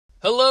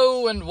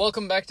Hello, and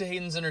welcome back to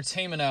Hayden's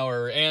Entertainment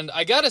Hour, and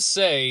I gotta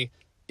say,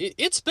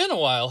 it's been a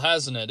while,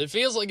 hasn't it? It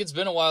feels like it's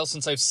been a while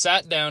since I've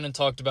sat down and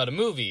talked about a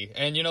movie,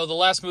 and the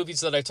last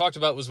movies that I talked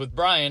about was with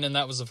Brian, and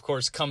that was, of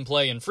course, Come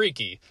Play and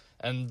Freaky.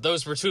 And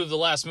those were two of the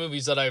last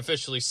movies that I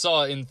officially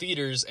saw in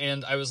theaters,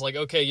 and I was like,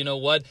 okay, you know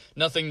what?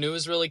 Nothing new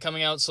is really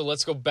coming out, so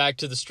let's go back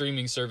to the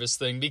streaming service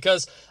thing,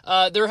 because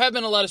there have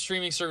been a lot of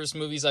streaming service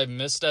movies I've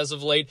missed as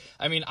of late.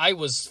 I mean, I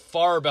was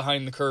far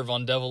behind the curve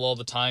on Devil All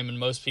the Time, and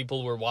most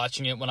people were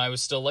watching it when I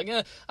was still like,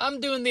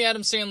 I'm doing the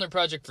Adam Sandler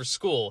project for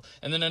school.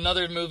 And then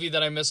another movie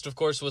that I missed, of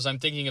course, was I'm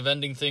Thinking of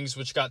Ending Things,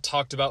 which got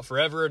talked about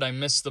forever, and I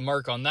missed the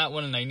mark on that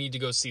one, and I need to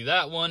go see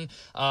that one.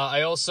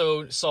 I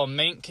also saw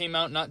Mank came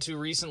out not too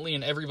recently,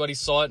 and everybody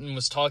saw it and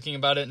was talking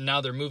about it, and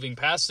now they're moving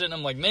past it, and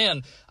I'm like,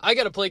 man, I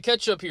gotta play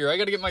catch up here. I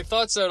gotta get my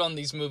thoughts out on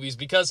these movies,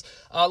 because,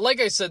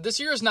 like I said, this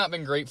year has not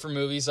been great for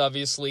movies,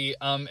 obviously,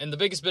 and the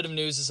biggest bit of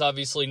news is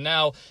obviously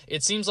now,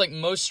 it seems like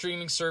most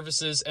streaming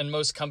services and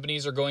most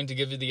companies are going to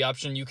give you the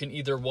option you can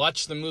either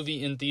watch the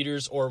movie in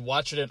theaters or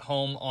watch it at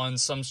home on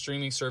some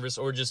streaming service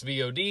or just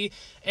VOD,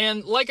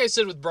 and like I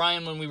said with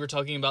Brian when we were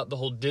talking about the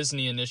whole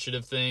Disney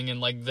initiative thing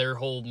and, like, their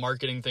whole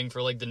marketing thing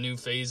for, like, the new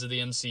phase of the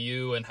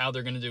MCU and how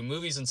they're gonna do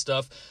movies and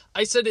stuff,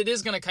 I said it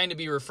is going to kind of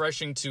be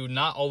refreshing to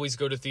not always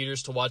go to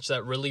theaters to watch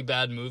that really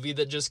bad movie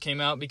that just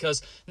came out,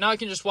 because now I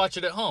can just watch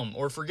it at home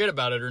or forget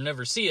about it or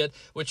never see it,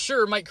 which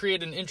sure might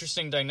create an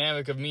interesting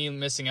dynamic of me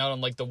missing out on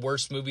like the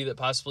worst movie that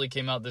possibly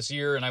came out this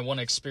year and I want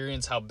to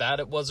experience how bad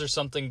it was or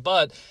something,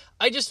 but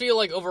I just feel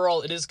like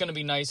overall it is going to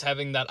be nice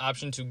having that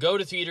option to go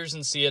to theaters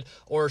and see it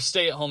or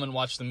stay at home and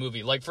watch the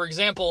movie. Like, for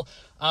example,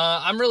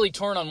 I'm really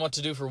torn on what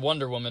to do for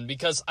Wonder Woman,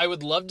 because I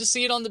would love to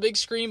see it on the big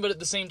screen, but at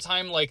the same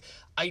time, like,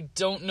 I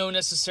don't know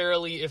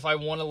necessarily if I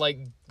want to, like,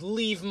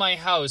 leave my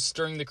house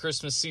during the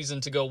Christmas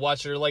season to go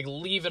watch it, or, like,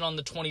 leave it on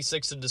the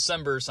 26th of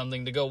December or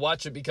something to go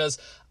watch it, because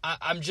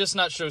I'm just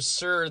not so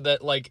sure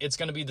that, like, it's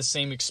going to be the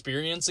same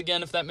experience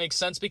again, if that makes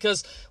sense,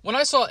 because when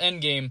I saw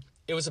Endgame,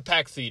 it was a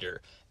packed theater.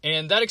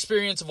 And that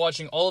experience of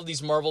watching all of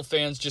these Marvel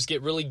fans just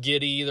get really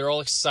giddy, they're all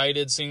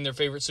excited seeing their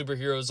favorite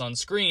superheroes on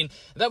screen,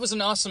 that was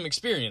an awesome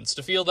experience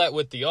to feel that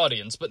with the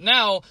audience. But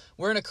now,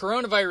 we're in a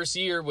coronavirus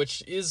year,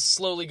 which is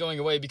slowly going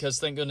away because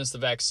thank goodness the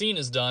vaccine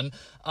is done,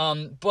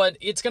 but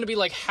it's going to be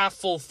like half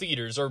full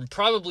theaters, or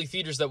probably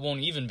theaters that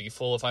won't even be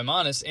full if I'm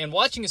honest, and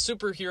watching a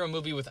superhero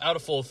movie without a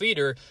full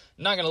theater,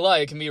 not gonna lie,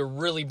 it can be a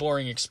really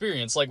boring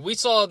experience. Like, we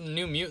saw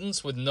New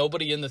Mutants with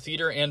nobody in the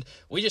theater, and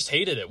we just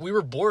hated it. We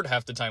were bored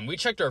half the time. We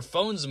checked our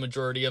phones the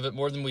majority of it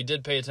more than we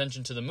did pay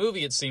attention to the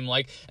movie, it seemed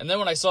like. And then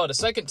when I saw it a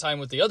second time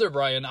with the other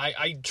Brian,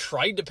 I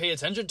tried to pay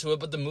attention to it,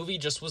 but the movie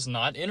just was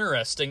not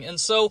interesting.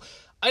 And so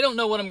I don't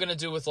know what I'm going to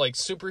do with, like,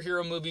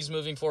 superhero movies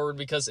moving forward,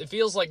 because it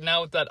feels like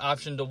now with that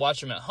option to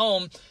watch them at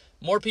home,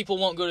 more people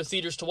won't go to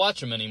theaters to watch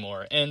them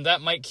anymore, and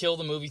that might kill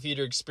the movie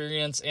theater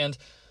experience, and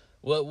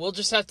well, we'll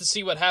just have to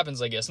see what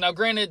happens, I guess. Now,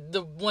 granted,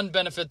 the one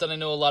benefit that I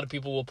know a lot of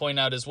people will point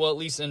out is, well, at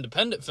least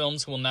independent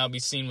films will now be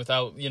seen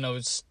without,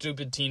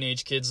 stupid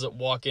teenage kids that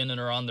walk in and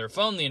are on their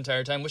phone the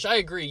entire time, which I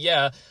agree,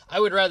 yeah, I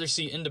would rather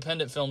see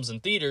independent films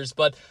in theaters,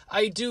 but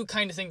I do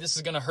kind of think this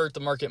is going to hurt the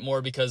market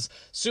more, because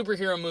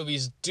superhero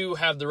movies do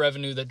have the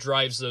revenue that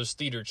drives those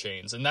theater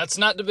chains, and that's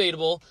not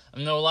debatable. I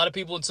know a lot of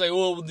people would say,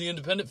 well, the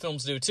independent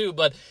films do too,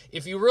 but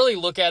if you really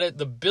look at it,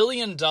 the $1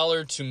 billion to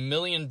 $1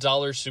 million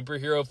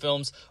superhero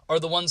films are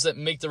the ones that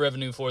make the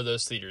revenue for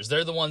those theaters.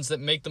 They're the ones that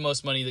make the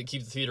most money, that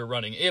keep the theater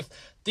running. If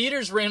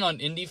theaters ran on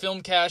indie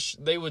film cash,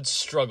 they would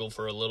struggle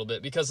for a little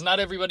bit, because not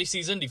everybody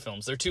sees indie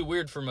films. They're too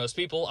weird for most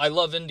people. I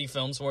love indie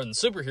films more than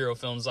superhero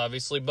films,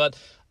 obviously, but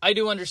I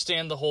do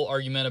understand the whole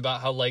argument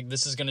about how, like,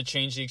 this is going to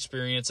change the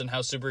experience and how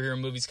superhero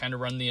movies kind of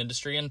run the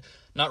industry, and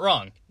not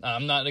wrong.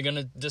 I'm not going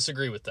to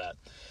disagree with that.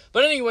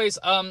 But anyways,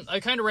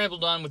 I kind of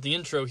rambled on with the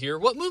intro here.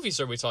 What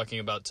movies are we talking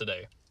about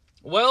today?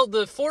 Well,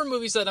 the 4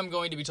 movies that I'm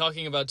going to be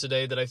talking about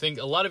today that I think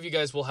a lot of you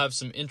guys will have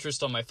some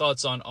interest on my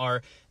thoughts on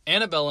are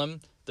Antebellum,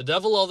 The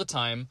Devil All the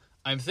Time,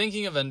 I'm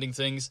Thinking of Ending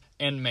Things,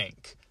 and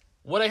Mank.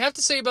 What I have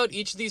to say about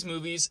each of these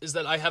movies is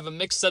that I have a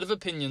mixed set of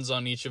opinions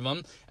on each of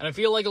them, and I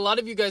feel like a lot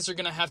of you guys are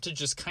going to have to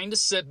just kind of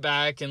sit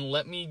back and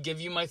let me give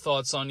you my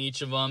thoughts on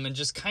each of them, and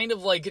just kind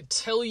of like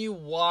tell you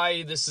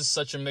why this is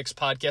such a mixed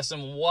podcast,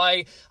 and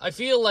why I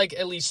feel like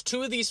at least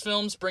 2 of these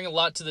films bring a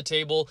lot to the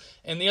table,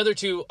 and the other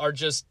 2 are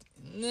just,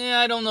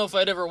 I don't know if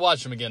I'd ever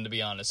watch them again, to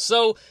be honest.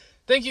 So,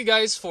 thank you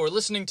guys for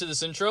listening to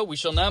this intro. We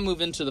shall now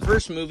move into the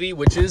first movie,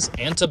 which is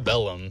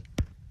Antebellum.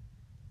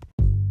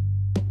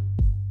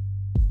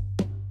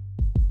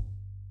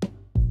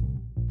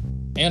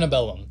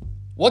 Antebellum.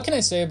 What can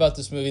I say about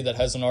this movie that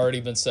hasn't already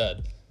been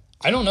said?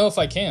 I don't know if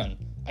I can.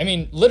 I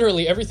mean,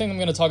 literally everything I'm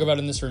going to talk about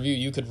in this review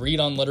you could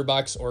read on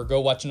Letterboxd or go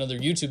watch another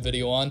YouTube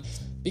video on,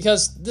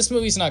 because this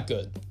movie's not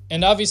good.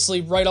 And obviously,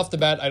 right off the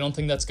bat, I don't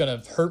think that's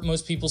going to hurt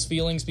most people's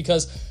feelings,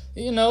 because,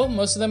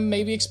 most of them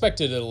maybe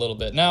expected it a little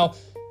bit. Now,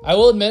 I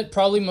will admit,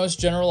 probably most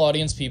general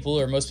audience people,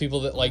 or most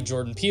people that like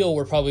Jordan Peele,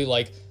 were probably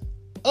like,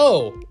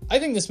 oh, I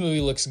think this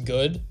movie looks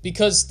good,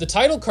 because the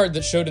title card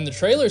that showed in the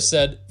trailer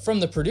said, from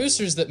the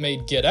producers that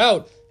made Get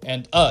Out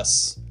and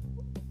Us.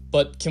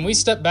 But can we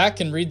step back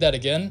and read that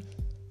again?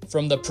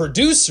 From the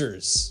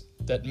producers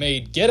that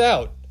made Get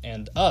Out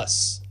and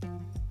Us.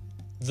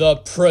 The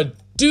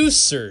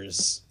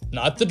producers.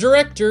 Not the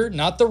director,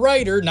 not the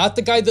writer, not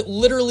the guy that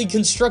literally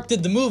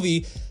constructed the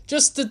movie,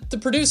 just the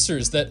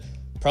producers that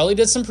probably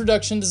did some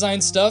production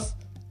design stuff,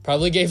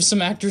 probably gave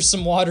some actors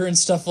some water and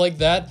stuff like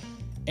that,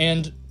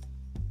 and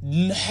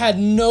had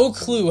no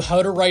clue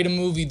how to write a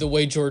movie the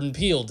way Jordan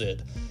Peele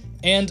did.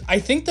 And I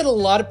think that a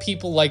lot of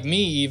people like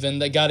me even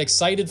that got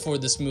excited for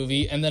this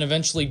movie and then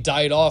eventually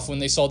died off when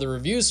they saw the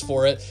reviews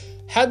for it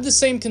had the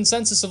same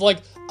consensus of like,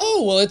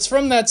 oh, well, it's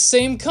from that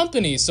same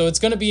company, so it's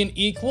going to be an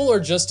equal or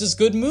just as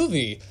good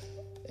movie.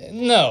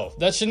 No,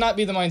 that should not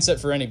be the mindset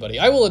for anybody.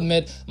 I will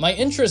admit, my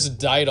interest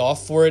died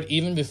off for it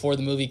even before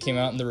the movie came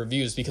out in the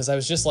reviews, because I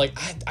was just like,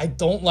 I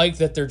don't like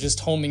that they're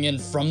just homing in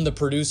from the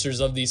producers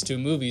of these two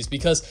movies,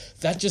 because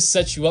that just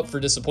sets you up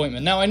for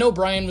disappointment. Now, I know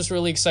Brian was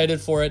really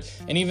excited for it,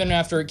 and even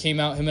after it came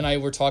out, him and I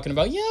were talking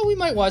about, yeah, we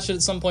might watch it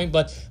at some point,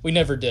 but we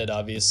never did,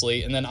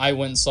 obviously. And then I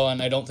went and saw it,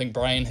 and I don't think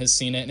Brian has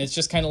seen it, and it's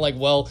just kind of like,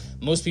 well,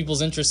 most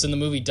people's interest in the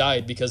movie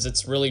died because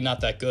it's really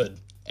not that good.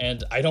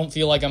 And I don't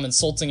feel like I'm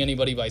insulting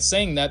anybody by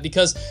saying that,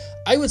 because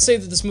I would say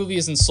that this movie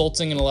is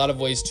insulting in a lot of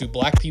ways to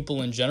black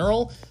people in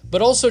general,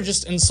 but also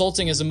just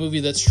insulting as a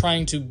movie that's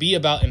trying to be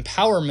about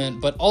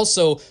empowerment, but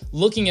also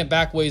looking at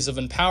back ways of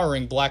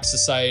empowering black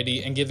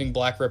society and giving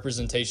black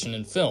representation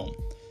in film.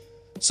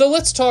 So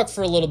let's talk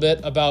for a little bit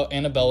about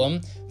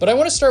Antebellum, but I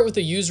want to start with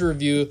a user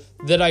review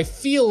that I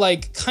feel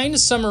like kind of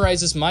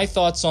summarizes my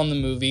thoughts on the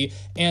movie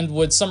and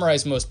would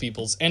summarize most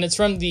people's. And it's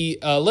from the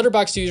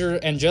Letterboxd user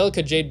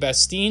Angelica Jade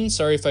Bastine.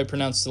 Sorry if I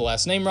pronounced the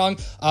last name wrong.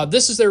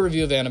 This is their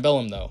review of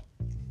Antebellum, though.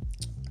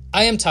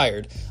 I am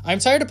tired. I am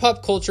tired of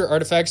pop culture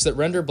artifacts that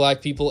render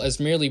black people as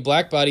merely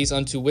black bodies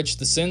onto which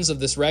the sins of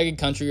this ragged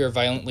country are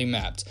violently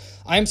mapped.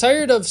 I am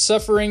tired of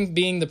suffering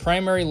being the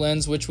primary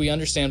lens which we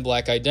understand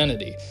black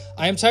identity.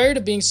 I am tired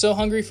of being so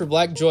hungry for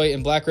black joy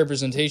and black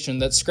representation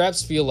that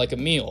scraps feel like a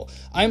meal.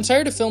 I am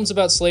tired of films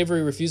about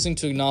slavery refusing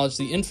to acknowledge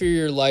the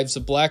inferior lives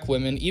of black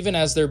women, even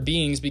as their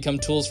beings become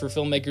tools for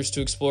filmmakers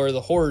to explore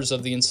the horrors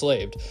of the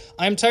enslaved.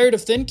 I am tired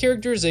of thin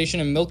characterization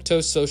and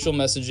milquetoast social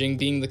messaging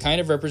being the kind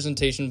of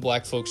representation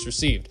black folks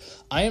received.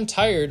 I am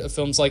tired of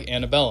films like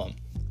Antebellum.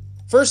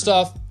 First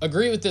off,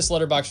 agree with this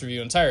Letterboxd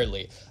review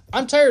entirely.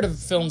 I'm tired of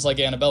films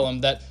like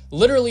Antebellum that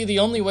literally the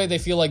only way they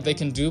feel like they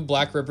can do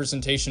black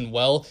representation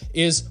well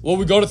is, well,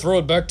 we gotta throw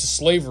it back to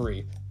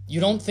slavery. You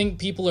don't think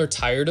people are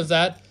tired of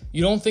that?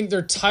 You don't think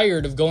they're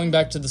tired of going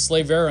back to the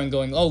slave era and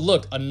going, oh,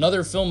 look,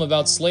 another film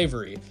about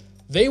slavery?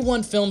 They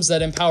want films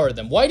that empower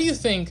them. Why do you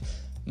think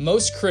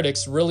most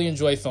critics really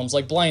enjoy films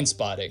like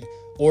Blindspotting?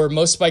 Or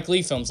most Spike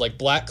Lee films like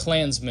Black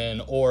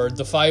Klansman or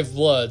The Five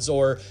Bloods,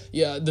 or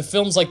the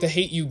films like The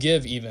Hate U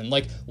Give even.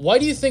 Like, why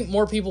do you think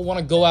more people want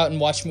to go out and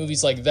watch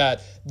movies like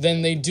that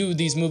than they do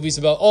these movies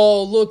about,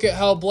 oh, look at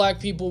how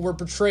black people were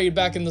portrayed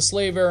back in the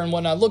slave era and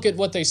whatnot, look at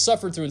what they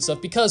suffered through and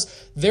stuff?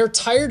 Because they're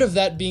tired of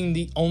that being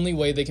the only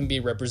way they can be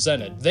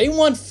represented. They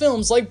want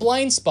films like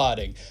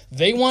Blindspotting.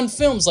 They want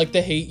films like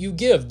The Hate U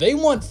Give. They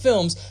want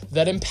films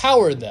that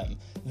empower them.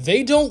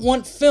 They don't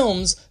want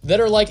films that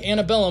are like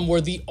Antebellum,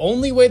 where the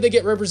only way they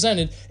get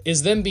represented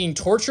is them being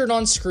tortured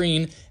on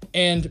screen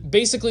and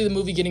basically the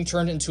movie getting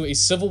turned into a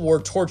Civil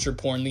War torture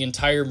porn the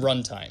entire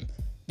runtime.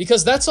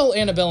 Because that's all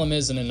Antebellum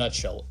is in a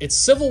nutshell. It's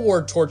Civil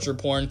War torture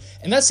porn,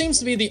 and that seems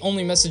to be the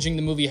only messaging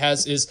the movie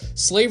has, is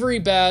slavery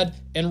bad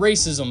and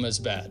racism is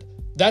bad.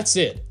 That's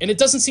it. And it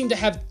doesn't seem to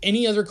have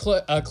any other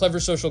clever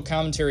social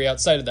commentary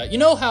outside of that. You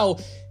know how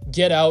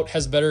Get Out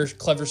has better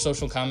clever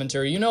social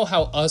commentary? You know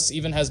how Us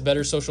even has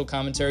better social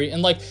commentary?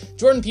 And like,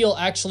 Jordan Peele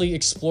actually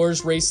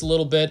explores race a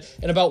little bit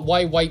and about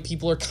why white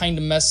people are kind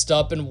of messed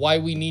up and why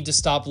we need to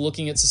stop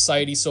looking at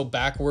society so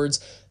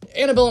backwards.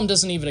 Antebellum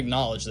doesn't even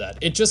acknowledge that.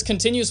 It just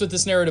continues with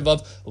this narrative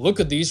of,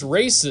 look at these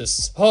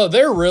racists. Oh,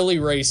 they're really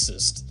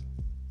racist.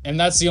 And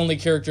that's the only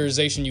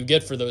characterization you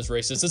get for those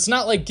racists. It's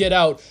not like Get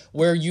Out,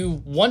 where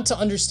you want to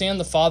understand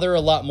the father a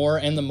lot more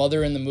and the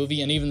mother in the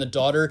movie and even the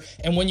daughter,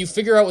 and when you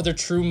figure out what their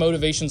true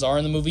motivations are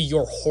in the movie,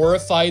 you're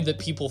horrified that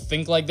people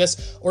think like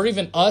this. Or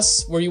even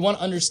Us, where you want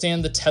to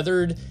understand the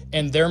tethered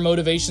and their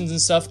motivations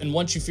and stuff, and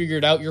once you figure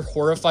it out, you're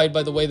horrified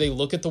by the way they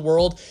look at the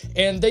world.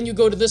 And then you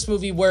go to this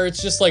movie where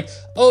it's just like,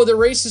 oh, the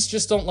racists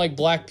just don't like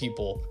black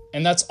people.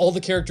 And that's all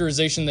the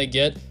characterization they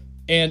get.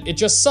 And it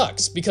just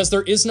sucks, because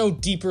there is no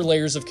deeper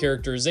layers of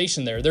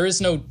characterization there. There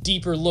is no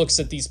deeper looks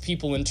at these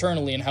people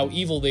internally and how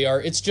evil they are.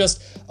 It's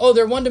just, oh,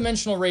 they're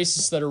one-dimensional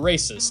racists that are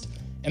racist.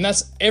 And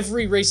that's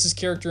every racist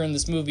character in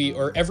this movie,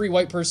 or every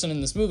white person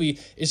in this movie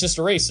is just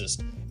a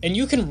racist. And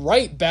you can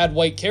write bad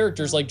white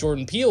characters like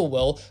Jordan Peele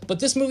will, but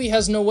this movie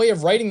has no way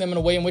of writing them in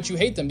a way in which you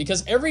hate them,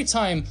 because every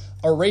time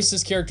a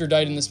racist character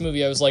died in this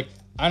movie, I was like,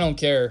 I don't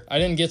care. I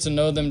didn't get to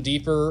know them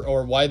deeper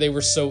or why they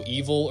were so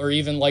evil or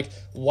even like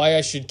why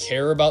I should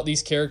care about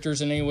these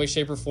characters in any way,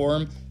 shape, or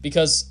form.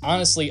 Because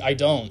honestly, I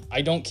don't.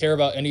 I don't care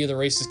about any of the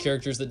racist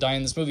characters that die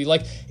in this movie.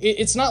 Like,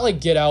 it's not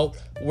like Get Out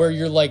where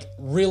you're like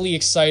really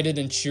excited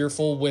and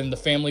cheerful when the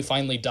family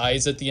finally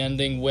dies at the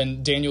ending,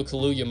 when Daniel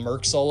Kaluuya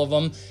murks all of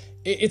them.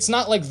 It's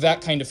not like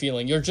that kind of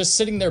feeling. You're just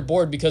sitting there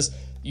bored because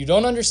you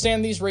don't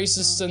understand these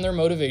racists and their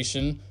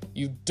motivation.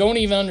 You don't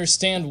even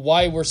understand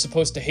why we're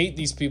supposed to hate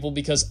these people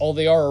because all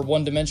they are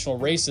one-dimensional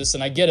racists,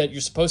 and I get it,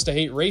 you're supposed to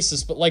hate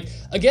racists, but like,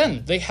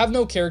 again, they have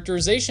no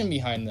characterization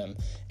behind them.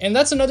 And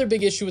that's another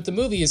big issue with the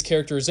movie is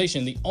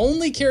characterization. The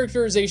only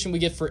characterization we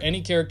get for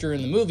any character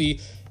in the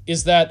movie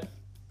is that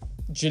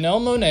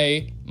Janelle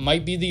Monáe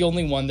might be the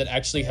only one that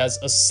actually has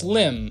a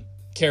slim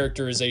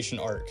characterization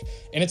arc.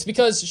 And it's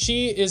because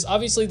she is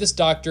obviously this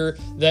doctor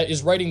that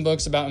is writing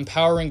books about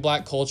empowering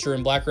black culture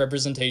and black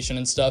representation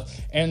and stuff,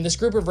 and this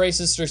group of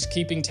racists are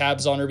keeping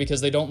tabs on her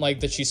because they don't like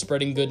that she's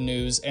spreading good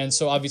news, and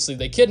so obviously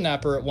they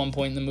kidnap her at one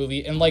point in the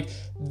movie, and like,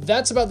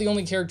 that's about the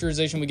only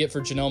characterization we get for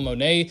Janelle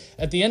Monáe.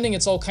 At the ending,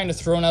 it's all kind of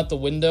thrown out the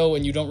window,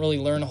 and you don't really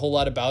learn a whole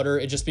lot about her.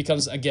 It just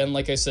becomes, again,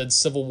 like I said,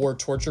 Civil War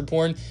torture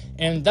porn,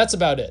 and that's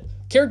about it.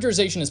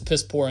 Characterization is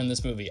piss poor in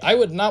this movie. I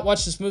would not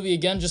watch this movie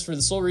again just for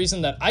the sole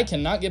reason that I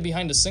cannot get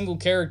behind a single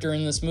character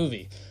in this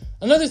movie.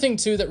 Another thing,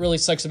 too, that really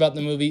sucks about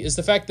the movie is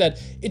the fact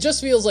that it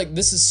just feels like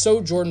this is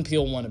so Jordan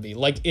Peele wannabe.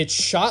 Like, it's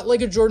shot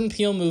like a Jordan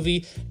Peele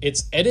movie,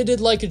 it's edited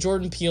like a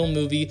Jordan Peele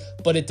movie,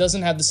 but it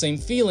doesn't have the same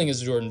feeling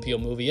as a Jordan Peele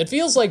movie. It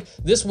feels like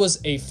this was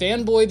a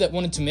fanboy that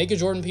wanted to make a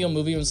Jordan Peele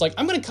movie and was like,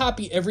 I'm gonna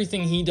copy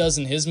everything he does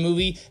in his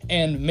movie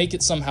and make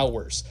it somehow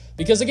worse.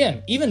 Because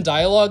again, even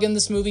dialogue in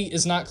this movie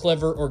is not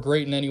clever or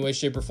great in any way,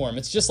 shape, or form.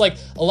 It's just like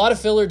a lot of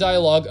filler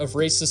dialogue of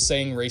racists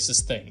saying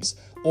racist things.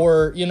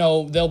 Or, you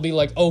know, they'll be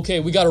like, okay,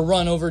 we gotta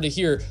run over to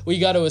here, we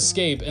gotta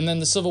escape, and then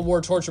the Civil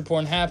War torture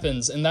porn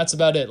happens, and that's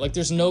about it. Like,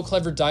 there's no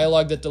clever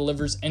dialogue that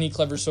delivers any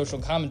clever social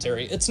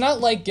commentary. It's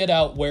not like Get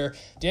Out, where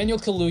Daniel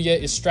Kaluuya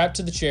is strapped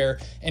to the chair,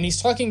 and he's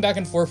talking back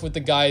and forth with the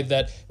guy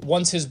that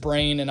wants his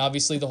brain, and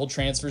obviously the whole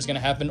transfer is gonna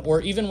happen,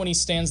 or even when he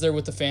stands there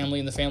with the family,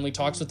 and the family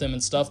talks with him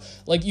and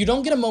stuff. Like, you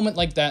don't get a moment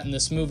like that in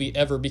this movie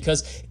ever,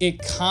 because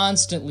it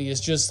constantly is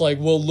just like,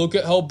 well, look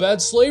at how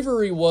bad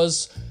slavery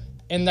was,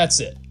 and that's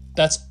it.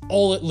 That's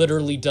all it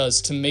literally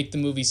does to make the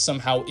movie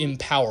somehow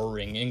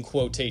empowering, in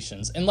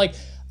quotations. And, like,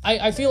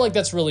 I feel like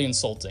that's really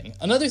insulting.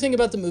 Another thing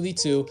about the movie,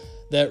 too,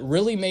 that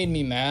really made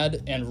me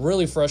mad and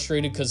really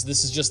frustrated, because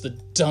this is just the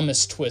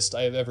dumbest twist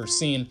I have ever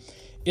seen,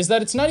 is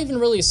that it's not even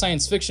really a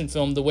science fiction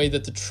film the way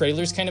that the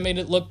trailers kind of made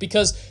it look,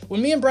 because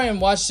when me and Brian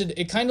watched it,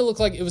 it kind of looked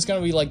like it was going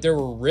to be like there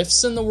were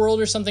rifts in the world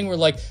or something where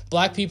like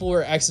black people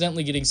were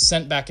accidentally getting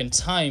sent back in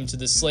time to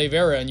this slave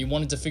era and you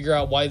wanted to figure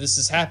out why this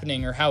is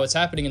happening or how it's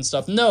happening and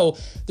stuff. No,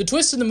 the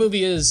twist in the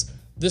movie is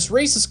this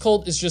racist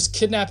cult is just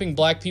kidnapping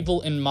black people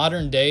in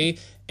modern day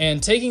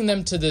and taking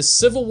them to this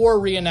Civil War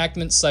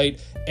reenactment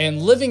site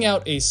and living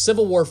out a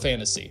Civil War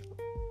fantasy.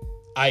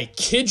 I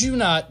kid you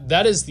not,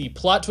 that is the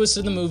plot twist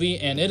of the movie,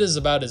 and it is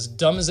about as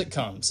dumb as it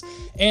comes.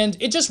 And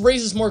it just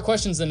raises more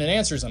questions than it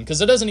answers them, because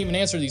it doesn't even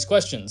answer these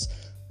questions.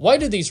 Why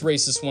do these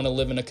racists want to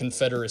live in a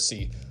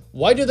confederacy?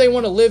 Why do they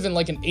want to live in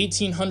like an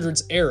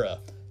 1800s era?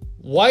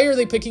 Why are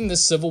they picking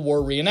this Civil War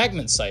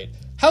reenactment site?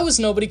 How has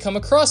nobody come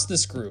across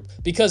this group?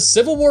 Because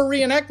Civil War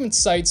reenactment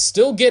sites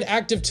still get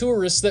active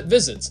tourists that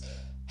visits.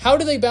 How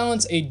do they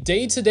balance a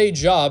day-to-day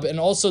job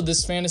and also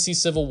this fantasy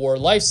Civil War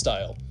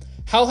lifestyle?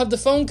 How have the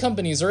phone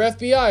companies or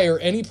FBI or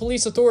any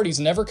police authorities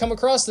never come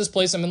across this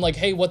place and been like,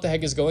 hey, what the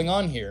heck is going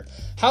on here?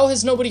 How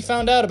has nobody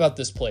found out about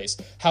this place?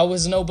 How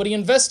has nobody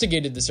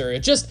investigated this area?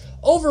 Just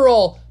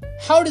overall,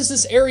 how does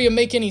this area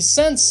make any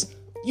sense?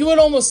 You would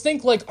almost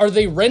think, like, are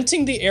they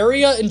renting the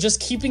area and just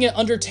keeping it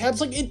under tabs?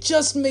 Like, it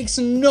just makes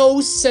no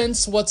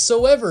sense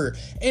whatsoever,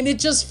 and it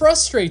just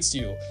frustrates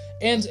you.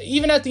 And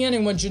even at the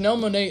ending, when Janelle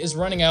Monáe is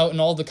running out and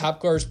all the cop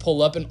cars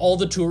pull up and all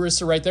the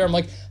tourists are right there, I'm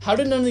like, how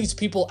did none of these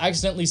people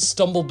accidentally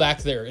stumble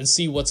back there and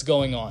see what's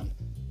going on?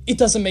 It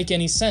doesn't make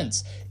any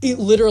sense. It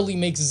literally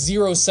makes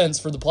zero sense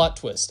for the plot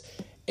twist.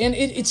 And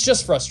it's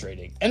just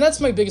frustrating. And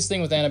that's my biggest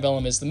thing with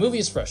Antebellum is the movie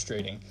is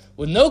frustrating.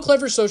 With no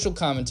clever social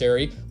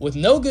commentary, with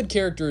no good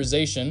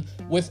characterization,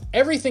 with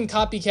everything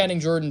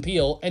copycatting Jordan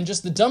Peele, and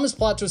just the dumbest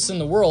plot twists in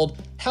the world,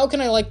 how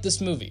can I like this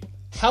movie?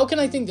 How can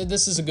I think that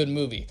this is a good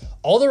movie?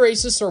 All the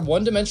racists are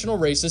one-dimensional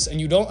racists,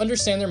 and you don't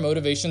understand their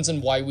motivations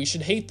and why we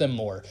should hate them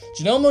more.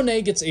 Janelle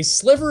Monáe gets a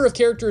sliver of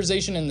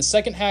characterization in the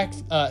second half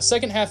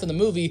of the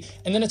movie,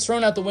 and then it's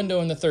thrown out the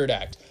window in the third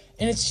act.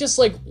 And it's just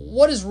like,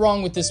 what is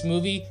wrong with this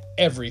movie?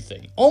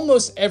 Everything.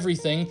 Almost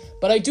everything.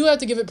 But I do have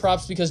to give it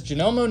props because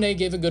Janelle Monáe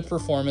gave a good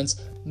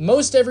performance.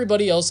 Most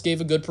everybody else gave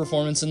a good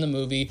performance in the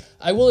movie.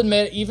 I will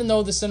admit, even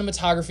though the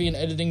cinematography and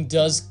editing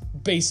does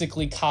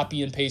basically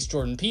copy and paste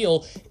Jordan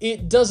Peele,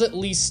 it does at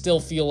least still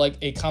feel like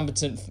a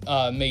competent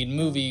made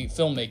movie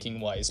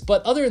filmmaking-wise.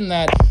 But other than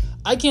that,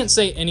 I can't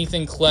say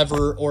anything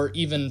clever or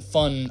even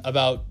fun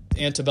about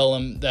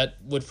Antebellum that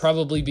would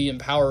probably be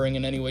empowering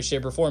in any way,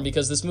 shape, or form,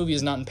 because this movie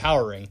is not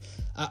empowering.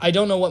 I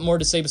don't know what more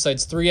to say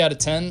besides 3 out of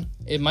 10.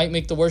 It might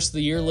make the worst of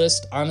the year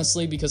list,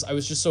 honestly, because I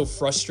was just so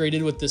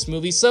frustrated with this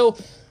movie. So,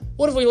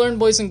 what have we learned,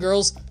 boys and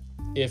girls?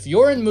 If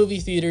you're in movie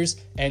theaters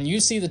and you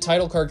see the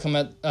title card come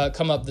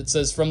up that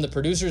says from the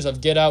producers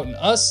of Get Out and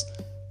Us,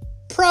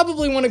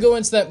 probably want to go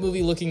into that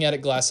movie looking at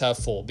it glass half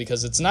full,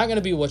 because it's not going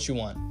to be what you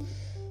want.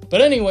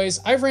 But anyways,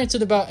 I've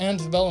ranted about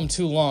Antebellum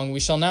too long. We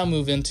shall now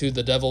move into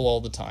The Devil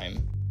All the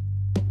Time.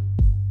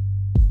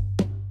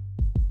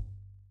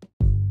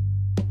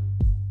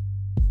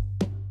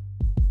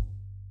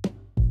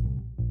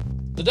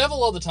 The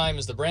Devil All the Time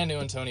is the brand new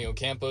Antonio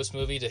Campos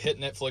movie to hit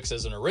Netflix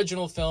as an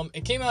original film.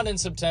 It came out in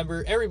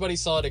September, everybody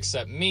saw it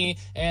except me,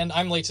 and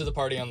I'm late to the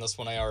party on this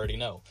one, I already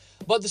know.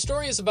 But the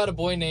story is about a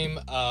boy named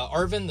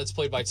Arvin, that's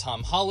played by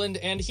Tom Holland,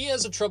 and he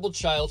has a troubled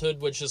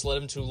childhood, which has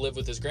led him to live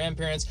with his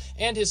grandparents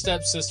and his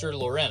stepsister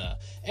Lorena.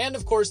 And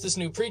of course, this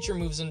new preacher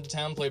moves into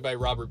town, played by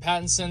Robert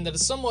Pattinson, that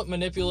is somewhat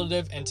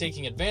manipulative and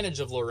taking advantage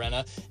of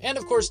Lorena. And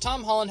of course,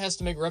 Tom Holland has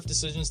to make rough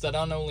decisions that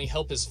not only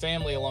help his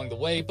family along the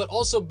way, but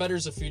also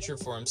betters a future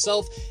for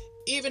himself,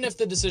 even if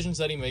the decisions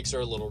that he makes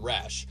are a little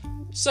rash.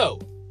 So,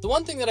 the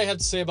one thing that I have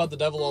to say about The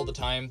Devil All the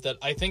Time that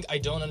I think I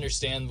don't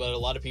understand but a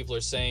lot of people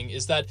are saying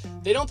is that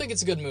they don't think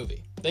it's a good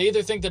movie. They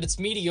either think that it's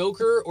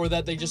mediocre or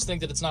that they just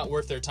think that it's not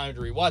worth their time to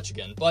rewatch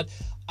again. But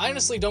I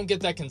honestly don't get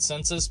that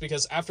consensus,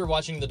 because after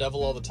watching The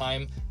Devil All the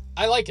Time,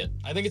 I like it.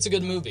 I think it's a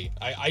good movie.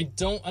 I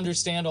don't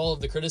understand all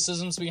of the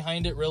criticisms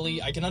behind it, really.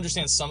 I can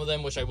understand some of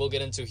them, which I will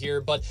get into here,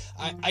 but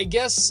I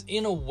guess,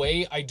 in a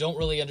way, I don't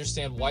really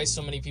understand why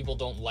so many people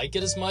don't like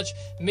it as much.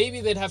 Maybe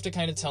they'd have to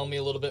kind of tell me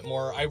a little bit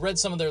more. I read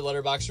some of their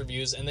Letterboxd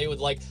reviews, and they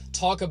would,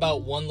 talk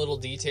about one little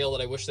detail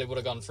that I wish they would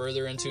have gone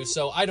further into,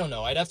 so I don't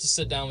know. I'd have to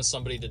sit down with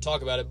somebody to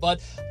talk about it,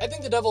 but I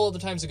think The Devil All the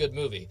Time is a good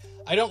movie.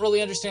 I don't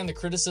really understand the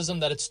criticism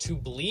that it's too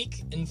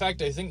bleak. In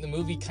fact, I think the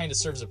movie kind of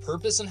serves a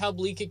purpose in how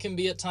bleak it can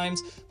be at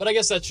times, but I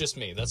guess that's just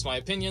me. That's my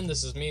opinion.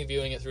 This is me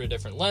viewing it through a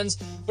different lens,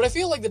 but I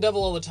feel like The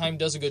Devil All the Time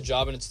does a good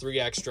job in its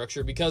 3-act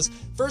structure, because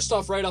first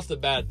off, right off the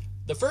bat,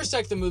 the first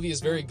act of the movie is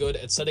very good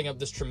at setting up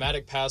this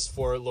traumatic past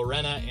for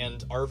Lorena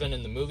and Arvin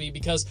in the movie,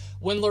 because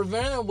when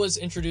Lorena was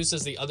introduced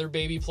as the other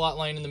baby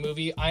plotline in the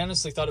movie, I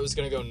honestly thought it was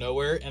going to go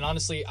nowhere, and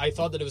honestly, I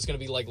thought that it was going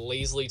to be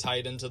lazily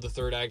tied into the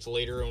third act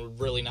later and would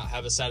really not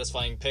have a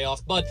satisfying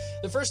payoff. But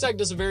the first act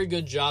does a very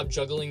good job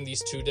juggling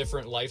these two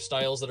different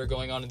lifestyles that are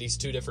going on in these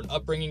two different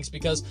upbringings,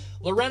 because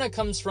Lorena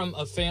comes from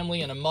a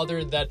family and a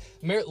mother that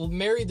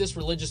married this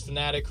religious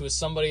fanatic who is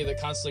somebody that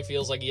constantly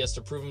feels like he has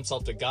to prove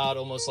himself to God,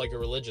 almost like a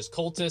religious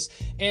cultist.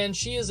 And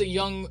she is a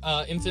young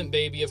infant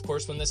baby, of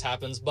course, when this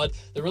happens, but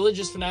the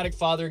religious fanatic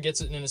father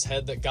gets it in his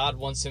head that God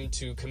wants him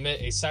to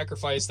commit a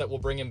sacrifice that will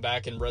bring him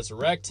back and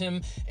resurrect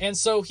him, and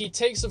so he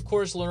takes, of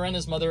course,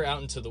 Lorena's mother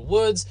out into the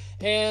woods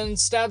and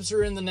stabs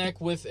her in the neck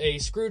with a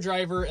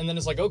screwdriver, and then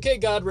is like, okay,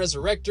 God,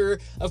 resurrect her.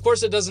 Of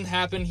course, it doesn't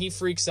happen. He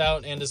freaks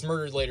out and is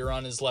murdered later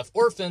on, is left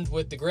orphaned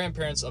with the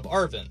grandparents of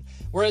Arvin.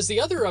 Whereas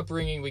the other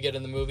upbringing we get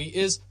in the movie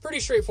is pretty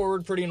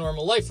straightforward, pretty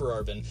normal life for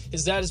Arvin.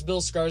 His dad is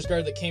Bill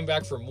Skarsgård that came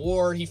back from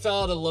war. He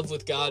fell out of love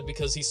with God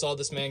because he saw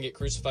this man get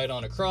crucified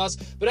on a cross,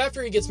 but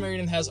after he gets married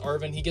and has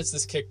Arvin, he gets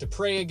this kick to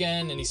pray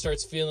again, and he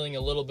starts feeling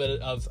a little bit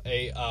of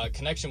a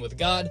connection with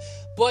God,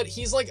 but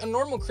he's like a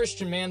normal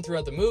Christian man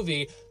throughout the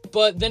movie,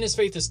 but then his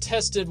faith is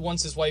tested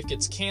once his wife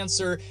gets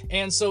cancer,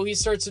 and so he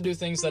starts to do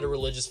things that a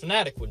religious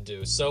fanatic would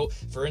do. So,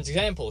 for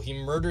example, he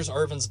murders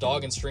Arvin's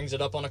dog and strings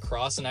it up on a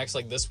cross and acts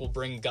like this will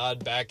bring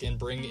God back and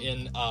bring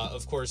in,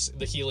 of course,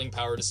 the healing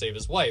power to save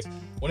his wife.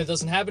 When it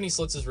doesn't happen, he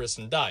slits his wrist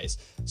and dies.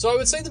 So I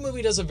would say the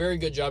movie does a very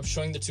good job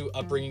showing the two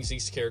upbringings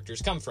these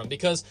characters come from,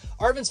 because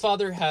Arvin's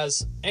father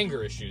has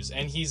anger issues,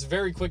 and he's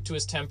very quick to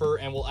his temper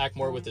and will act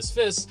more with his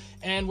fists,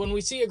 and when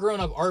we see a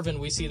grown-up Arvin,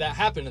 we see that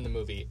happen in the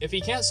movie. If he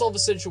can't solve a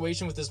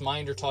situation with his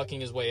mind or talking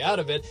his way out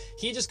of it,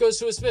 he just goes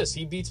to his fists.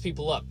 He beats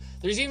people up.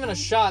 There's even a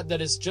shot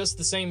that is just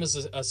the same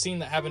as a scene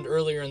that happened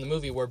earlier in the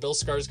movie where Bill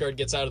Skarsgård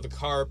gets out of the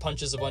car,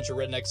 punches a bunch of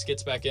rednecks,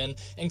 gets back in,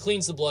 and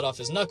cleans the blood off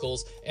his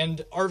knuckles,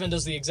 and Arvin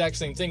does the exact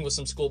same thing with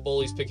some school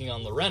bullies picking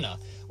on Lorena.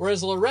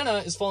 Whereas Lorena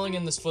is following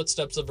in the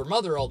footsteps of her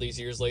mother all these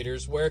years later,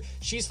 where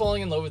she's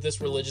falling in love with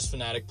this religious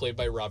fanatic played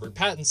by Robert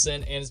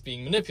Pattinson and is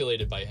being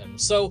manipulated by him.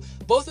 So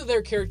both of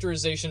their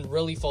characterization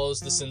really follows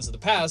the sins of the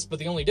past, but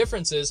the only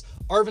difference is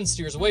Arvin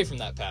steers away from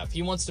that path.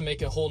 He wants to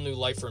make a whole new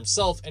life for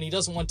himself, and he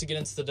doesn't want to get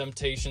into the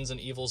temptations and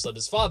evils that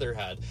his father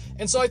had.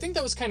 And so I think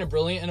that was kind of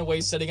brilliant in a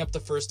way, setting up the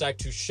first act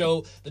to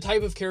show the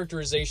type of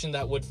characterization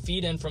that would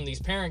feed in from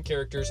these parent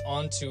characters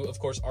onto, of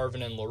course,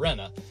 Arvin and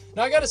Lorena.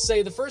 Now, I gotta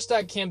say, the first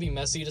act can be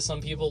messy to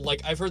some people.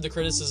 Like, I've heard the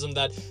criticism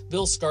that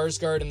Bill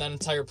Skarsgård and that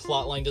entire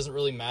plotline doesn't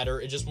really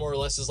matter. It just more or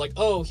less is like,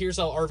 oh, here's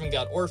how Arvin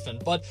got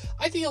orphaned. But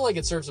I feel like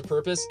it serves a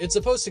purpose. It's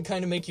supposed to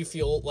kind of make you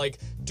feel, like,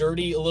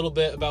 dirty a little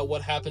bit about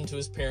what happened to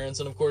his parents,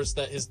 and of course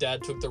that his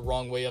dad took the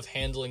wrong way of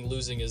handling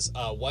losing his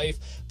wife.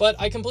 But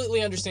I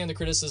completely understand the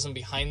criticism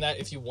behind that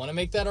if you want to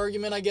make that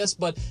argument, I guess.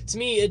 But to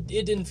me, it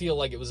didn't feel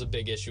like it was a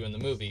big issue in the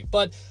movie.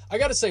 But I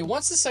gotta say,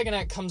 once the second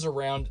act comes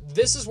around,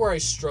 this is where I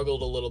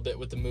struggled a little bit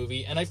with the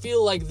movie, and I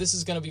feel like this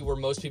is going to be where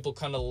most people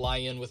kind of lie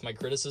in with my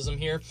criticism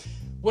here.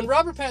 When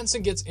Robert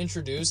Pattinson gets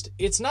introduced,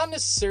 it's not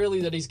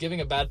necessarily that he's giving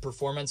a bad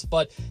performance,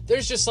 but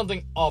there's just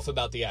something off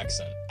about the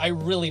accent. I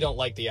really don't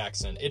like the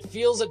accent. It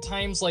feels at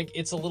times like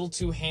it's a little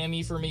too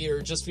hammy for me, or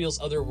it just feels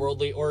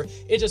otherworldly, or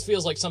it just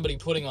feels like somebody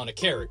putting on a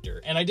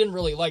character, and I didn't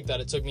really like that.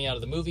 It took me out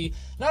of the movie.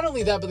 Not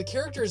only that, but the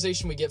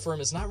characterization we get for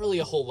him is not really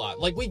a whole lot.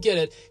 Like, we get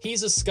it,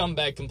 he's a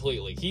scumbag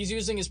completely. He's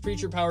using his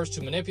preacher powers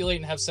to manipulate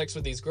and have sex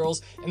with these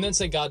girls, and then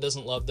say God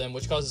doesn't love them,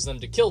 which causes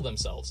them to kill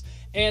themselves.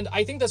 And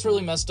I think that's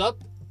really messed up.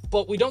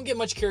 But we don't get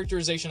much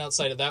characterization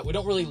outside of that. We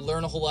don't really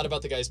learn a whole lot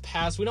about the guy's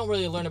past. We don't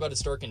really learn about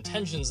his dark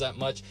intentions that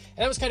much. And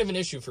that was kind of an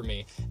issue for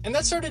me. And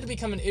that started to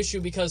become an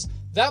issue because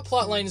that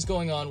plot line is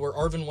going on where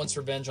Arvin wants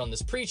revenge on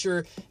this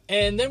preacher.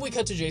 And then we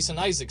cut to Jason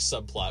Isaacs'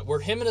 subplot, where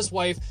him and his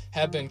wife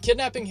have been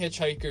kidnapping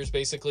hitchhikers,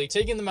 basically,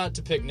 taking them out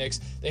to picnics.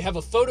 They have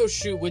a photo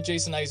shoot with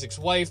Jason Isaacs'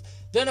 wife.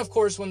 Then, of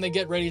course, when they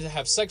get ready to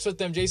have sex with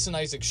them, Jason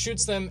Isaacs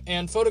shoots them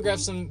and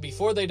photographs them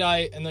before they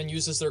die, and then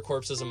uses their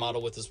corpse as a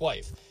model with his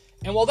wife.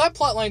 And while that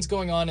plotline's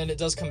going on and it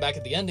does come back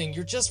at the ending,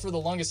 you're just for the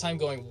longest time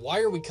going,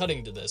 why are we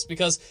cutting to this?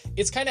 Because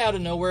it's kind of out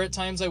of nowhere at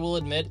times, I will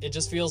admit. It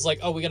just feels like,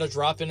 oh, we gotta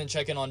drop in and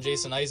check in on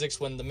Jason Isaacs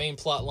when the main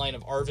plotline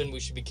of Arvin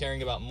we should be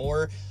caring about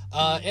more.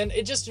 And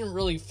it just didn't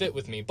really fit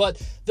with me. But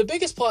the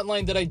biggest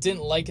plotline that I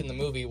didn't like in the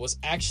movie was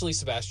actually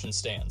Sebastian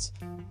Stan's.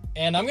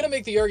 And I'm gonna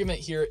make the argument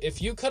here, if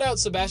you cut out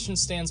Sebastian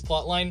Stan's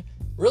plotline,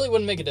 really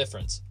wouldn't make a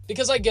difference.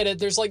 Because I get it,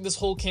 there's like this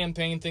whole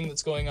campaign thing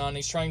that's going on,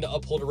 he's trying to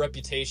uphold a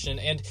reputation,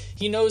 and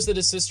he knows that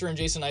his sister and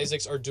Jason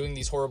Isaacs are doing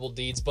these horrible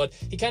deeds, but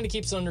he kind of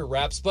keeps it under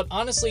wraps. But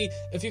honestly,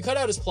 if you cut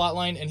out his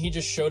plotline and he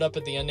just showed up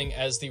at the ending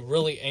as the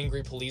really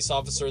angry police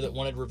officer that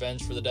wanted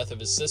revenge for the death of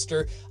his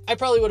sister, I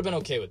probably would have been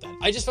okay with that.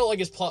 I just felt like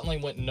his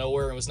plotline went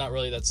nowhere and was not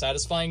really that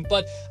satisfying.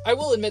 But I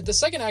will admit, the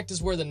second act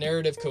is where the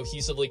narrative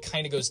cohesively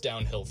kind of goes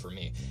downhill for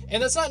me.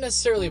 And that's not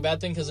necessarily a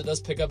bad thing, because it does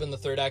pick up in the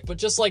third act, but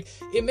just like,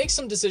 it makes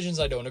some decisions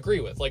I don't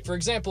agree with. Like, for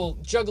example,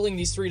 juggling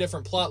these three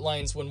different plot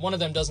lines when one of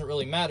them doesn't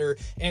really matter,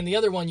 and the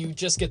other one you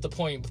just get the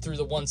point through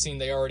the one scene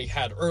they already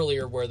had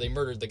earlier where they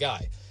murdered the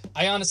guy.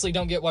 I honestly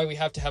don't get why we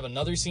have to have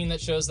another scene that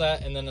shows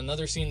that, and then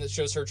another scene that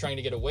shows her trying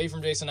to get away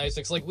from Jason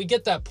Isaacs. Like, we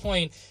get that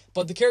point,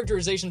 but the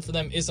characterization for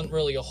them isn't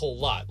really a whole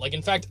lot. Like,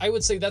 in fact, I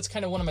would say that's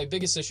kind of one of my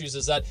biggest issues,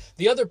 is that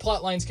the other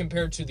plot lines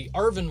compared to the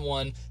Arvin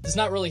one does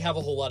not really have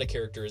a whole lot of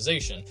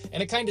characterization.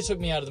 And it kind of took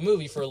me out of the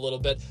movie for a little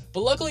bit.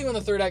 But luckily, when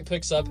the third act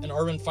picks up and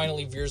Arvin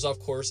finally veers off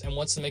course and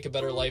wants to make a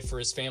better life for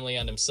his family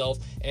and himself,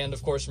 and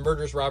of course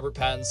murders Robert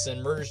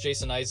Pattinson, murders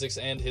Jason Isaacs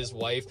and his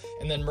wife,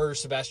 and then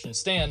murders Sebastian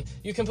Stan,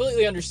 you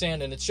completely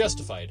understand, and it's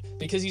justified.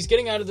 Because he's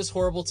getting out of this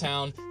horrible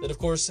town that, of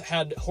course,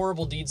 had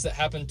horrible deeds that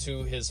happened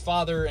to his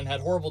father and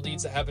had horrible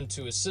deeds that happened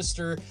to his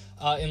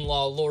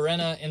sister-in-law,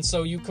 Lorena, and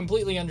so you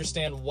completely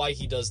understand why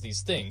he does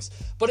these things.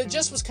 But it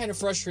just was kind of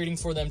frustrating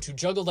for them to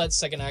juggle that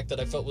second act that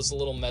I felt was a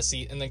little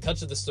messy, and then cut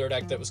to this third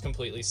act that was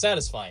completely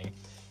satisfying.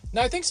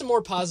 Now, I think some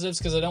more positives,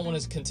 because I don't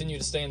want to continue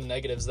to stay in the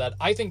negatives, that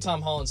I think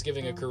Tom Holland's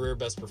giving a career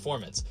best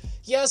performance.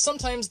 Yeah,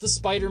 sometimes the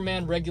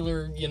Spider-Man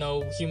regular,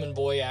 human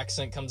boy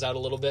accent comes out a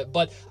little bit,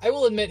 but I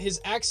will admit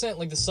his accent,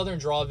 like the southern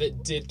draw of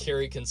it, did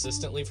carry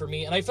consistently for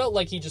me, and I felt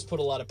like he just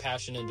put a lot of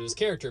passion into his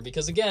character,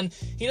 because again,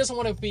 he doesn't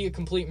want to be a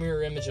complete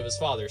mirror image of his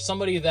father.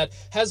 Somebody that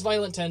has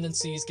violent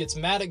tendencies, gets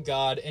mad at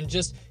God, and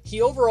just,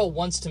 he overall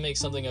wants to make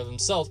something of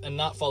himself and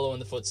not follow in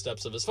the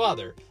footsteps of his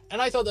father.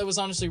 And I thought that was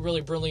honestly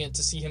really brilliant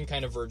to see him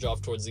kind of verge off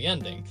towards the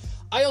ending.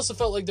 I also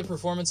felt like the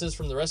performances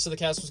from the rest of the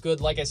cast was good.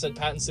 Like I said,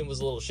 Pattinson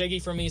was a little shaky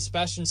for me.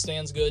 Sebastian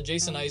Stan's good.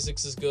 Jason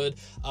Isaacs is good.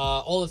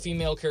 All the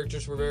female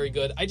characters were very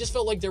good. I just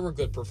felt like there were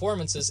good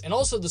performances. And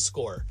also the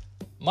score.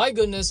 My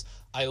goodness,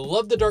 I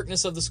love the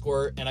darkness of the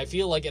score, and I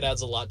feel like it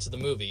adds a lot to the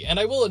movie. And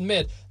I will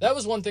admit, that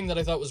was one thing that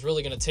I thought was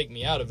really going to take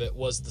me out of it,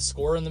 was the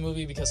score in the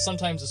movie, because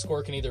sometimes the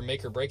score can either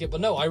make or break it.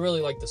 But no, I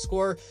really like the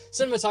score.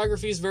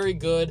 Cinematography is very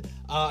good.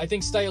 I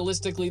think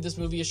stylistically, this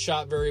movie is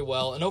shot very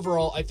well. And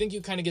overall, I think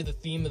you kind of get the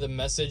theme of the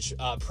message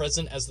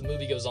present as the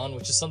movie goes on,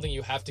 which is something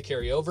you have to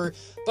carry over.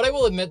 But I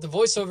will admit, the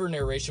voiceover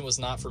narration was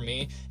not for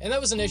me. And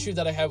that was an issue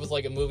that I had with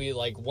like a movie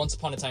like Once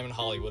Upon a Time in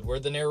Hollywood, where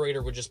the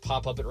narrator would just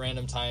pop up at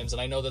random times.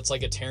 And I know that's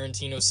like a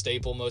Tarantino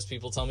staple, most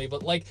people tell me,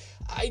 but like,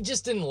 I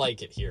just didn't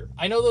like it here.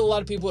 I know that a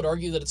lot of people would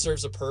argue that it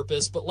serves a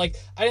purpose, but like,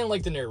 I didn't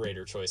like the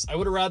narrator choice. I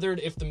would have rathered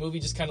if the movie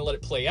just kind of let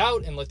it play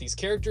out and let these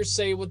characters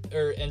say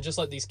and just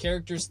let these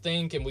characters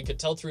think, and we could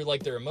tell through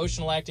like their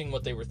emotional acting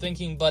what they were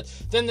thinking. But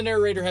then the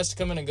narrator has to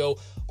come in and go,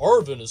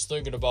 Arvin is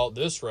thinking about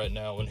this right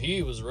now, and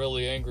he was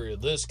really angry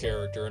at this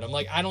character. And I'm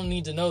like, I don't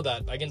need to know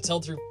that. I can tell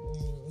through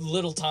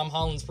little Tom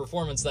Holland's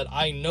performance that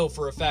I know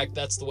for a fact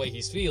that's the way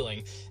he's feeling.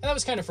 And that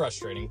was kind of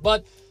frustrating.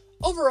 But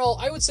overall,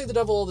 I would say The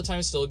Devil All the Time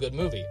is still a good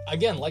movie.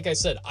 Again, like I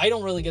said, I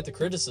don't really get the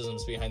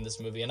criticisms behind this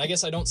movie, and I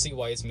guess I don't see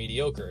why it's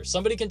mediocre.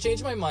 Somebody can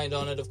change my mind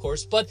on it, of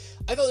course, but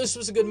I thought this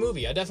was a good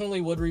movie. I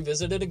definitely would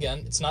revisit it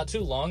again. It's not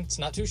too long, it's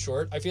not too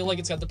short. I feel like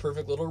it's got the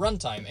perfect little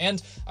runtime,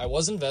 and I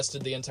was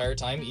invested the entire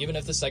time, even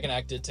if the second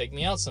act did take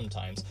me out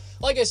sometimes.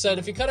 Like I said,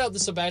 if you cut out the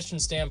Sebastian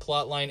Stan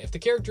plotline, if the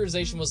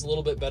characterization was a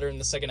little bit better in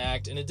the second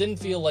act, and it didn't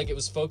feel like it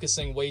was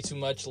focusing way too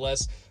much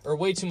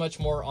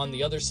more on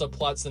the other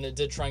subplots than it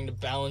did trying to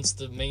balance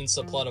the main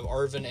subplot of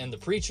Arvin and the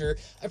Preacher,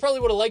 I probably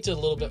would have liked it a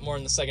little bit more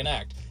in the second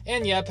act.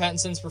 And yeah,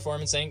 Pattinson's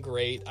performance ain't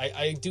great.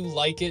 I do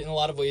like it in a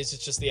lot of ways,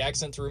 it's just the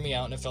accent threw me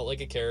out and it felt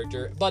like a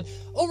character. But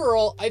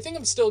overall, I think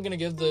I'm still going to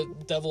give The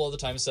Devil All the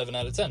Time a 7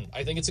 out of 10.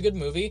 I think it's a good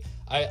movie.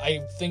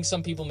 I think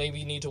some people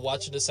maybe need to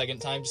watch it a second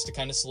time just to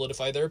kind of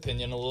solidify their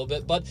opinion a little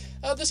bit, but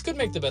this could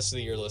make the best of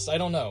the year list. I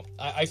don't know.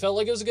 I felt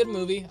like it was a good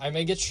movie. I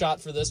may get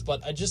shot for this,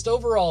 but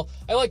overall,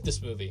 I like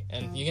this movie,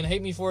 and you can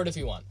hate me for it if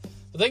you want.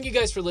 But thank you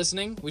guys for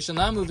listening. We shall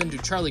now move into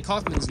Charlie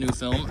Kaufman's new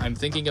film, I'm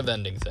Thinking of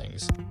Ending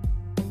Things.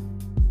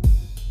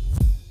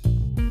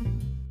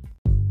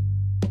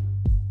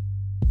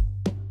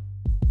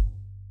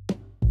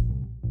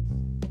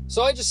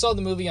 So I just saw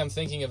the movie I'm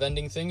Thinking of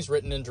Ending Things,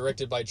 written and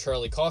directed by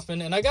Charlie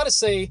Kaufman, and I gotta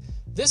say,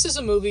 this is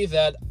a movie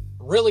that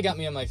really got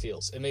me on my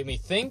feels. It made me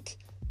think.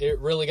 It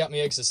really got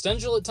me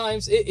existential at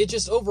times. It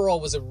just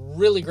overall was a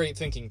really great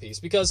thinking piece,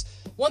 because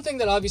one thing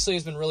that obviously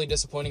has been really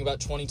disappointing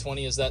about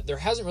 2020 is that there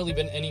hasn't really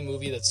been any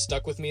movie that's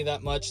stuck with me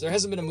that much. There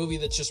hasn't been a movie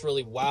that's just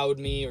really wowed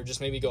me or just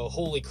made me go,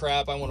 holy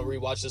crap, I want to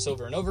rewatch this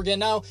over and over again.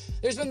 Now,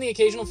 there's been the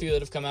occasional few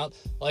that have come out.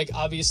 Like,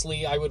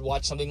 obviously, I would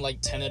watch something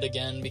like Tenet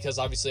again, because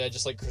obviously I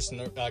just like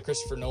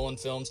Christopher Nolan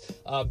films.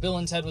 Bill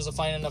and Ted was a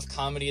fine enough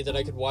comedy that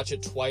I could watch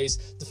it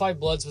twice. The Five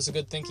Bloods was a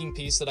good thinking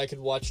piece that I could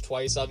watch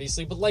twice,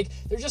 obviously. But, like,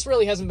 there just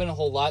really hasn't been a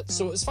whole lot.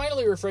 So it was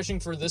finally refreshing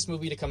for this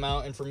movie to come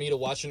out and for me to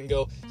watch it and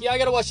go, yeah, I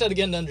gotta watch that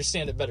again to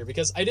understand it better,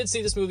 because I did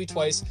see this movie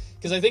twice,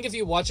 because I think if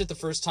you watch it the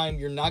first time,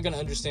 you're not going to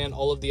understand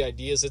all of the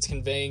ideas it's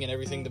conveying and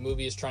everything the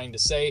movie is trying to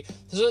say.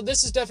 So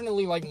this is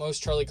definitely like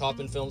most Charlie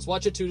Kaufman films.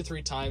 Watch it 2 to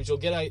 3 times, you'll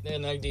get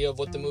an idea of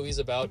what the movie's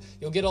about,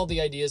 you'll get all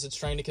the ideas it's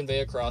trying to convey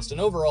across, and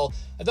overall,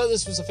 I thought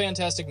this was a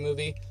fantastic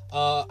movie.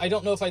 I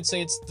don't know if I'd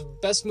say it's the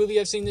best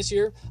movie I've seen this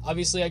year.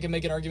 Obviously, I can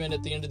make an argument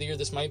at the end of the year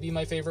this might be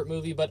my favorite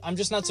movie, but I'm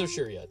just not so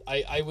sure yet.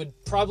 I would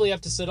probably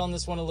have to sit on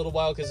this one a little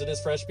while because it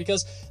is fresh,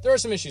 because there are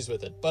some issues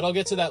with it, but I'll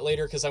get to that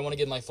later because I want to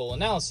give my full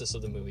analysis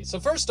of the movie. So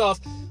first off,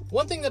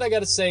 one thing that I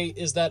gotta say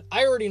is that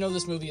I already know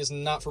this movie is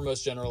not for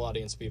most general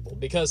audience people,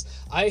 because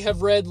I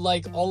have read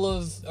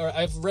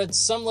I've read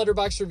some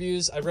Letterboxd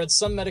reviews, I've read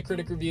some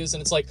Metacritic reviews,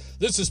 and it's like,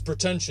 this is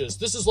pretentious.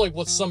 This is like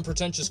what some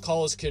pretentious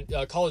college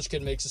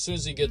kid makes as soon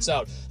as he gets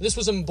out. This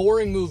was a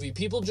boring movie.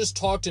 People just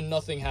talked and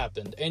nothing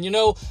happened. And you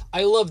know,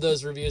 I love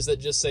those reviews that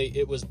just say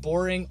it was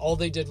boring, all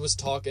they did was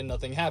talk and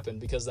nothing happened,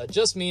 because that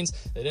just means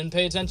they didn't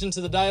pay attention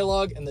to the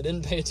dialogue and they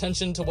didn't pay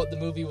attention to what the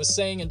movie was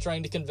saying and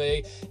trying to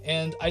convey.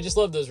 And I just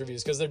love those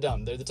reviews because they're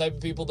dumb. They're the type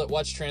of people that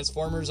watch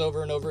Transformers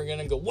over and over again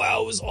and go,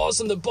 wow, it was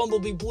awesome that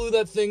Bumblebee blew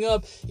that thing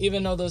up,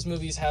 even though those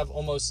movies have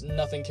almost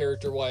nothing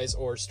character-wise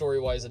or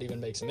story-wise that even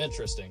makes them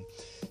interesting.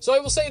 So I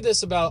will say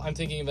this about I'm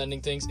Thinking of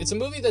Ending Things. It's a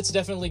movie that's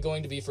definitely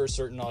going to be for a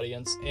certain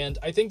audience, and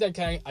I think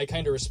that I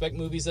kind of respect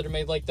movies that are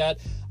made like that.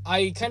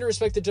 I kind of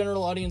respect the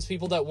general audience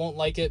people that won't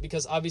like it,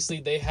 because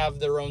obviously they have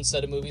their own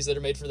set of movies that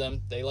are made for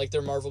them. They like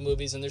their Marvel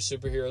movies and their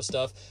superhero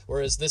stuff,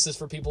 whereas this is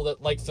for people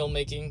that like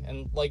filmmaking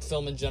and like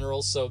film in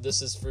general, so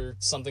this is for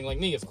something like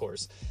me, of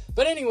course.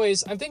 But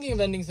anyways, I'm Thinking of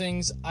Ending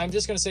Things. I'm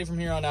just going to say from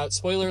here on out,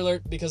 spoiler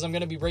alert, because I'm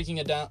going to be breaking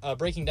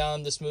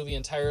down this movie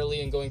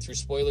entirely and going through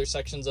spoiler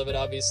sections of it,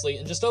 obviously.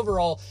 And just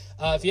overall,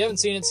 if you haven't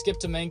seen it, skip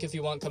to Mank if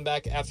you want, come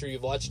back after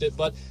you've watched it.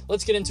 But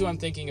let's get into I'm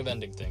Thinking of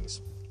Ending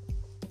Things.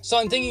 So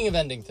I'm Thinking of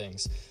Ending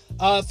Things.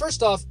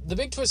 First off, the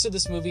big twist of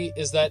this movie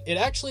is that it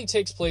actually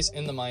takes place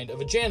in the mind of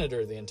a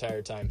janitor the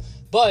entire time.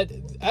 But,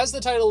 as the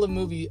title of the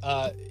movie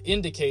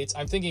indicates,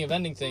 I'm Thinking of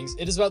Ending Things,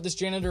 it is about this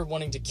janitor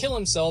wanting to kill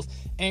himself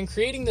and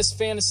creating this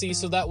fantasy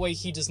so that way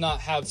he does not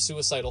have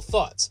suicidal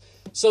thoughts.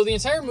 So the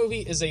entire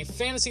movie is a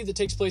fantasy that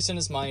takes place in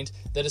his mind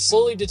that is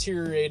slowly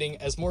deteriorating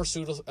as more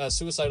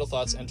suicidal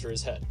thoughts enter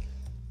his head.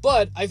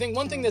 But I think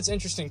one thing that's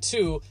interesting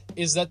too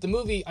is that the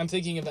movie I'm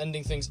Thinking of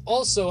Ending Things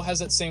also has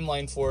that same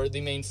line for the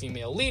main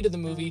female lead of the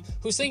movie,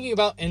 who's thinking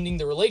about ending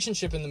the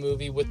relationship in the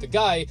movie with the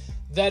guy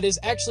that is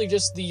actually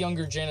just the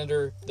younger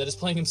janitor that is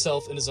playing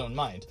himself in his own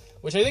mind,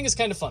 which I think is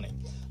kind of funny.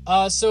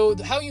 So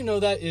how you know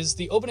that is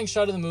the opening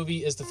shot of the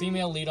movie is the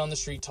female lead on the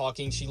street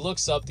talking. She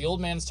looks up, the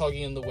old man is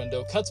talking in the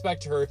window, cuts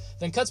back to her,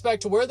 then cuts back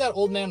to where that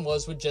old man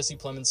was with Jesse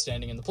Plemons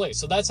standing in the place.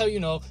 So that's how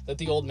you know that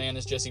the old man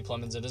is Jesse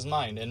Plemons in his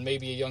mind, and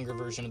maybe a younger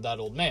version of that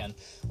old man.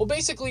 Well,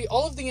 basically,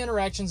 all of the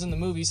interactions in the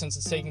movie, since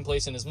it's taking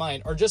place in his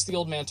mind, are just the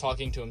old man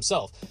talking to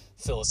himself.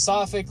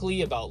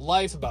 Philosophically, about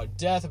life, about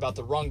death, about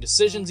the wrong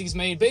decisions he's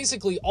made.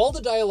 Basically, all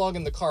the dialogue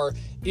in the car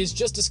is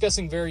just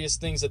discussing various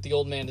things that the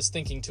old man is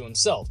thinking to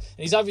himself. And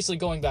he's obviously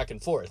going back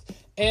and forth.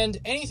 and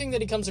anything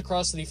that he comes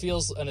across that he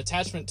feels an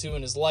attachment to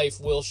in his life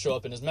will show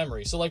up in his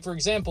memory. So like, for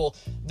example,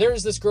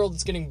 there's this girl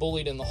that's getting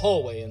bullied in the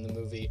hallway in the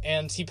movie,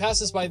 and he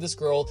passes by this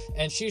girl,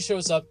 and she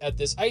shows up at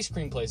this ice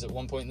cream place at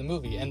one point in the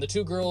movie, and the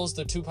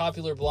two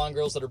popular blonde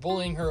girls that are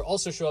bullying her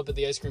also show up at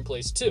the ice cream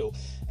place too.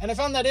 And I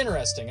found that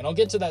interesting, and I'll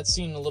get to that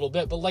scene in a little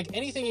bit, but like,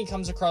 anything he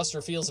comes across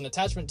or feels an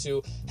attachment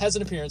to has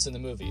an appearance in the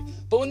movie.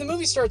 But when the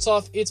movie starts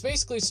off, it's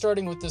basically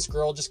starting with this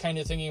girl just kind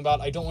of thinking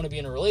about, I don't want to be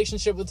in a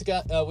relationship with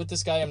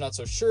this guy, I'm not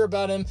so sure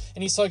about him,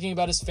 and he's talking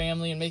about his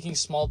family and making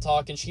small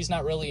talk, and she's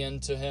not really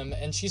into him,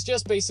 and she's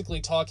just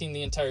basically talking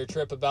the entire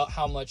trip about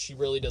how much she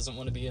really doesn't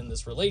want to be in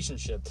this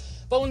relationship.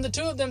 But when the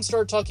two of them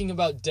start talking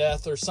about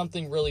death or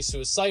something really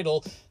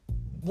suicidal,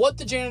 what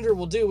the janitor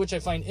will do, which I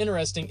find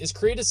interesting, is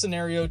create a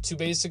scenario to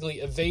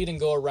basically evade and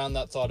go around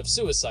that thought of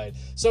suicide.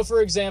 So,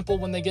 for example,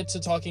 when they get to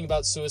talking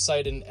about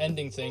suicide and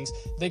ending things,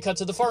 they cut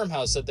to the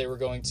farmhouse that they were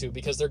going to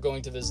because they're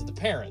going to visit the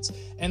parents.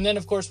 And then,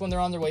 of course, when they're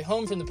on their way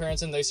home from the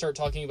parents and they start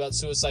talking about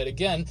suicide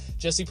again,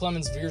 Jesse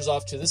Plemons veers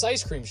off to this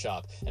ice cream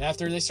shop. And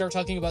after they start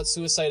talking about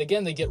suicide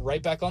again, they get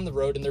right back on the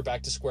road and they're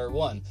back to square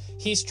one.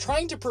 He's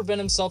trying to prevent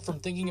himself from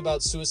thinking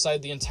about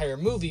suicide the entire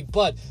movie,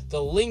 but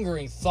the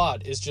lingering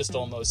thought is just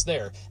almost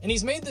there. And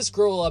he's made this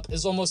girl up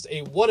as almost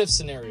a what-if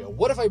scenario.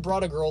 What if I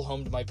brought a girl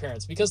home to my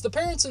parents? Because the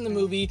parents in the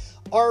movie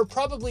are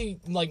probably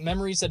like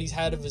memories that he's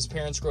had of his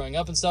parents growing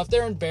up and stuff.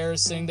 They're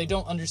embarrassing. They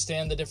don't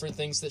understand the different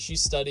things that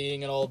she's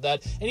studying and all of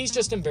that, and he's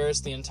just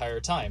embarrassed the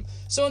entire time.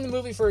 So in the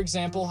movie, for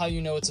example, how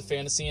you know it's a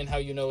fantasy and how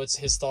you know it's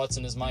his thoughts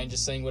in his mind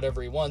just saying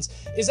whatever he wants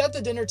is at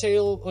the dinner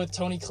table with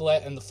Toni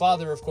Collette and the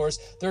father, of course.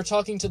 They're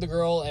talking to the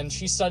girl and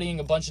she's studying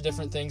a bunch of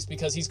different things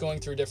because he's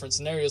going through different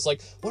scenarios.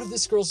 Like, what if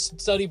this girl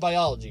studied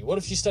biology? What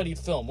if she studied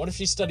film? What if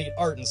she studied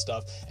art and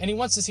stuff? And he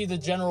wants to see the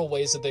general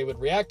ways that they would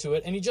react to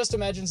it, and he just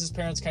imagines his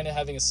parents kind of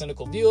having a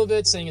cynical view of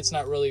it, saying it's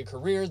not really a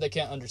career, they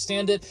can't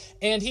understand it,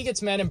 and he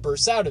gets mad and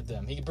bursts out at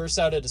them. He bursts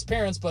out at his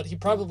parents, but he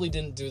probably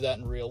didn't do that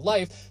in real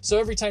life, so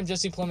every time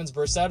Jesse Plemons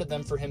bursts out at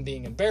them for him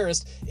being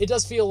embarrassed, it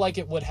does feel like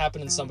it would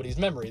happen in somebody's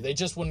memory. They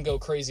just wouldn't go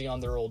crazy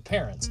on their old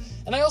parents.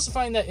 And I also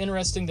find that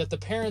interesting that the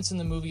parents in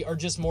the movie are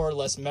just more or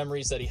less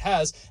memories that he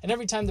has, and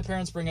every time the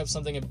parents bring up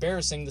something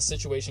embarrassing, the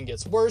situation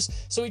gets worse,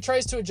 so he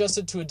tries to adjust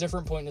it to a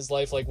different point in his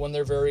life, like when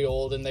they're very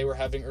old and they were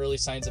having early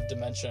signs of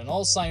dementia and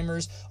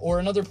Alzheimer's, or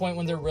another point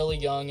when they're really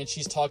young and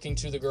she's talking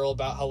to the girl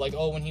about how, like,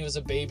 oh, when he was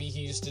a baby he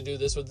used to do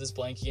this with his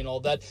blankie and all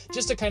that,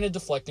 just to kind of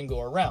deflect and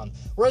go around.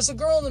 Whereas the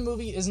girl in the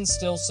movie isn't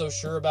still so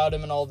sure about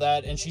him and all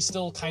that, and she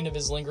still kind of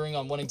is lingering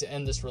on wanting to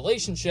end this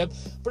relationship.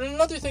 But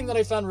another thing that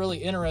I found really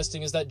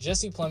interesting is that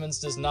Jesse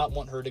Plemons does not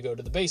want her to go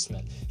to the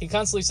basement. He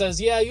constantly says,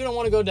 yeah, you don't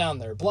want to go down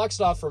there, blocks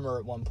it off from her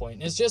at one point,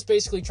 and is just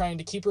basically trying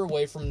to keep her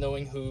away from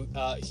knowing who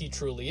he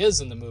truly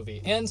is in the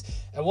movie. And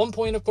at one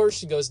point, of course,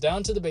 she goes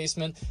down to the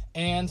basement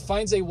and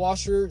finds a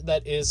washer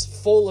that is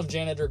full of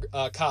janitor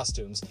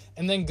costumes,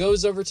 and then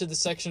goes over to the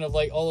section of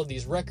like all of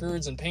these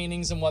records and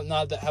paintings and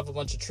whatnot that have a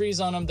bunch of trees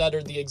on them that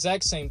are the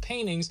exact same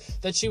paintings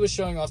that she was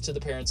showing off to the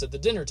parents at the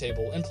dinner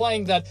table,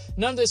 implying that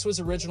none of this was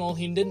original.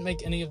 He didn't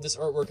make any of this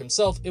artwork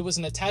himself. It was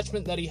an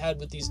attachment that he had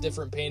with these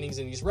different paintings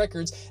and these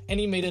records, and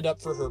he made it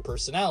up for her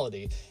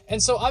personality.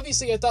 And so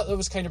obviously I thought that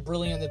was kind of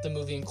brilliant that the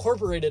movie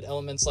incorporated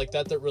elements like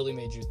that that really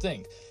made you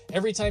think.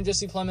 Every time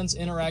Jesse Plemons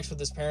interacts with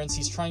his parents,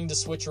 he's trying to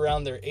switch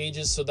around their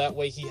ages so that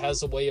way he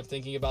has a way of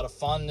thinking about a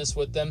fondness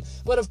with them,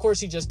 but of course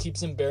he just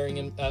keeps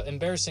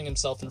embarrassing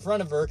himself in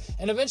front of her,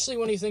 and eventually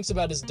when he thinks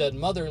about his dead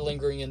mother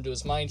lingering into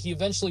his mind, he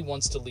eventually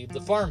wants to leave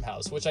the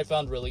farmhouse, which I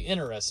found really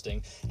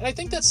interesting. And I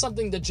think that's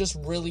something that just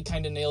really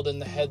kind of nailed in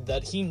the head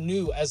that he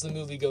knew as the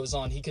movie goes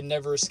on he could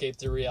never escape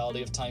the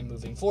reality of time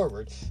moving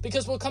forward,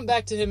 because we'll come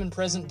back to him in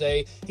present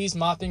day, he's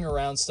mopping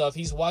around stuff,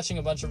 he's watching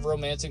a bunch of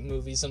romantic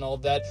movies and all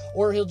that,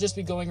 or he'll just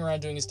be going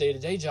around doing his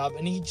day-to-day job,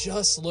 and he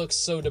just looks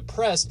so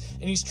depressed,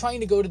 and he's trying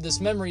to go to this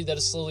memory that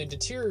is slowly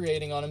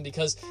deteriorating on him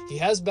because he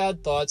has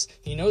bad thoughts,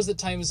 he knows that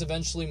time is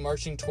eventually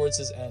marching towards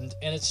his end,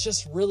 and it's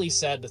just really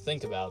sad to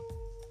think about.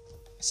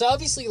 So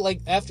obviously, like,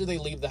 after they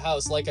leave the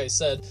house, like I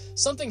said,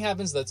 something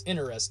happens that's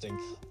interesting.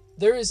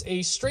 There is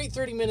a straight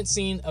 30-minute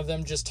scene of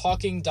them just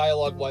talking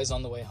dialogue-wise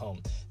on the way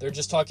home. They're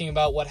just talking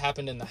about what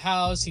happened in the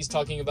house, he's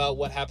talking about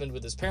what happened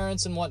with his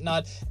parents and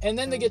whatnot, and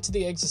then they get to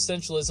the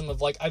existentialism of,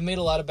 like, I've made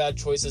a lot of bad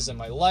choices in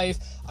my life,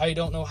 I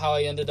don't know how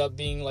I ended up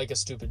being, like, a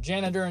stupid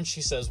janitor, and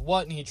she says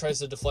what, and he tries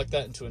to deflect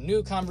that into a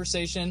new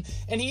conversation,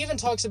 and he even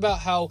talks about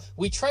how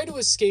we try to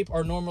escape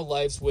our normal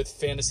lives with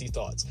fantasy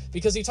thoughts,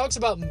 because he talks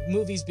about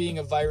movies being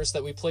a virus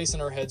that we place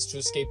in our heads to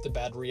escape the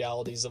bad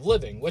realities of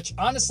living, which,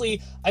 honestly,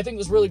 I think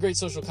was really great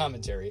social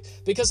commentary,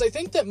 because I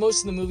think that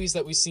most of the movies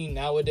that we see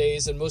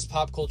nowadays and most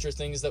pop culture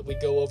things scenarios that we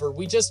go over,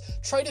 we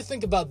just try to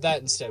think about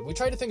that instead. We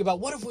try to think about,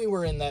 what if we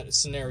were in that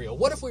scenario?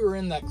 What if we were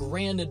in that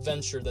grand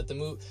adventure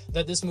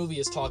that this movie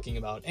is talking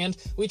about? And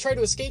we try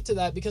to escape to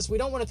that because we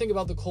don't want to think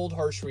about the cold,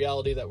 harsh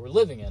reality that we're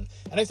living in.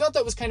 And I thought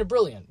that was kind of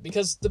brilliant,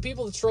 because the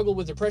people that struggle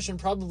with depression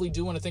probably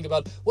do want to think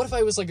about, what if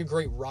I was like a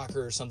great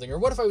rocker or something, or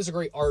what if I was a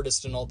great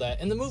artist and all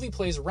that? And the movie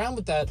plays around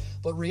with that,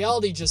 but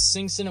reality just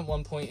sinks in at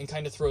one point and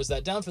kind of throws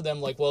that down for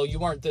them, like, well,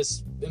 you aren't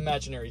this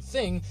imaginary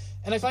thing.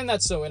 And I find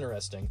that so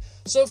interesting.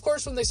 So, of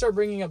course, when they start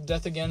bringing up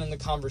death again in the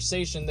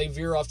conversation, they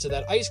veer off to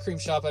that ice cream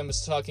shop I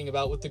was talking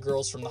about with the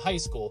girls from the high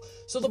school.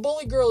 So the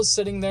bully girl is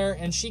sitting there,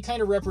 and she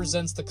kind of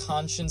represents the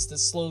conscience that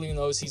slowly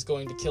knows he's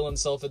going to kill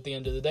himself at the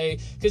end of the day,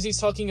 because he's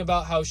talking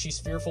about how she's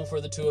fearful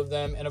for the two of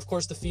them, and of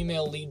course the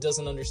female lead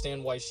doesn't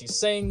understand why she's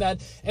saying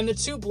that, and the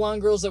two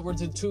blonde girls that were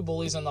the two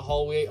bullies in the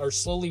hallway are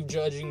slowly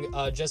judging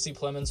Jesse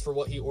Plemons for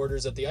what he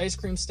orders at the ice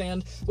cream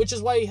stand, which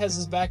is why he has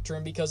his back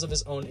turned, because of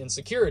his own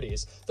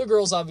insecurities. The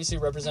girls obviously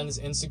represent his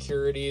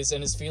insecurities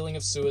and his feeling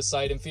of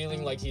suicide and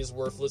feeling like he is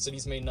worthless and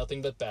he's made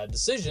nothing but bad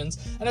decisions,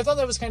 and I thought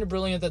that was kind of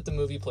brilliant that the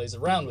movie plays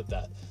around with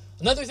that.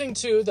 Another thing,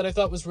 too, that I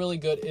thought was really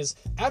good is,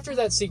 after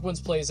that sequence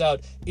plays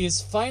out,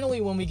 is finally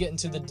when we get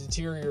into the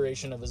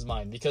deterioration of his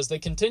mind, because they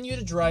continue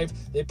to drive,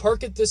 they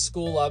park at this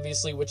school,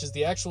 obviously, which is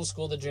the actual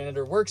school the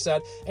janitor works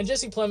at, and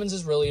Jesse Plemons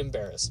is really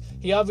embarrassed.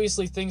 He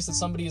obviously thinks that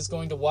somebody is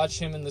going to watch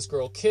him and this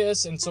girl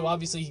kiss, and so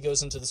obviously he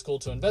goes into the school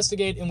to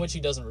investigate, in which he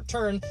doesn't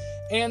return,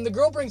 and the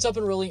girl brings up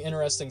a really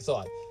interesting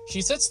thought.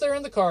 She sits there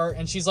in the car,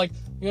 and she's like,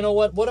 you know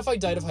what if I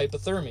died of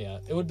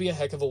hypothermia? It would be a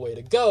heck of a way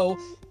to go,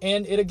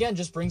 and it again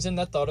just brings in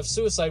that thought of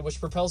suicide, which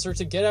propels her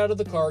to get out of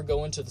the car,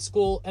 go into the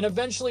school, and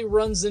eventually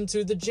runs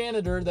into the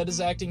janitor that is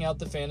acting out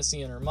the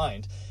fantasy in her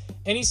mind.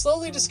 And he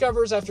slowly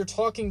discovers, after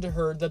talking to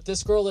her, that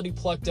this girl that he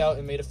plucked out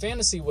and made a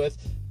fantasy with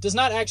does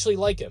not actually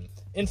like him.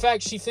 In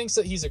fact, she thinks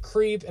that he's a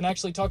creep, and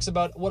actually talks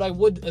about what I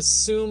would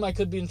assume, I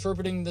could be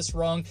interpreting this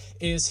wrong,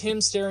 is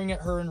him staring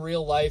at her in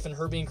real life and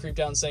her being creeped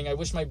out and saying, I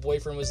wish my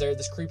boyfriend was there,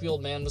 this creepy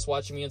old man was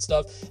watching me and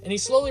stuff. And he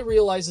slowly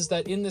realizes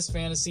that in this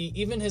fantasy,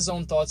 even his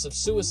own thoughts of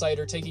suicide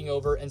are taking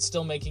over and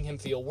still making him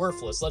feel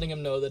worthless, letting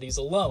him know that he's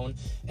alone.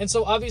 And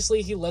so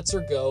obviously he lets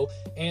her go,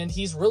 and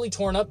he's really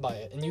torn up by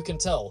it, and you can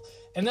tell.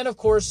 And then, of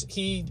course,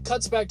 it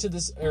cuts back to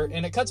this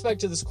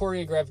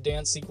choreographed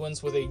dance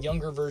sequence with a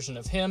younger version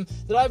of him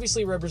that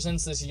obviously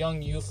represents this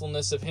young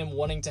youthfulness of him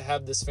wanting to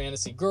have this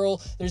fantasy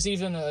girl. There's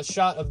even a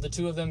shot of the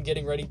two of them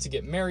getting ready to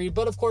get married,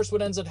 but of course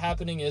what ends up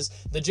happening is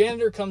the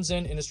janitor comes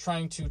in and is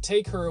trying to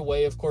take her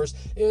away, of course,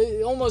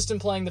 almost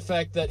implying the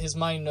fact that his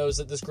mind knows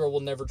that this girl will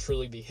never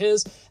truly be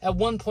his. At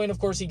one point, of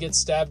course, he gets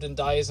stabbed and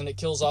dies, and it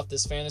kills off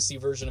this fantasy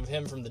version of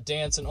him from the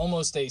dance and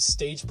almost a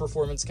stage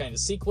performance kind of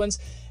sequence.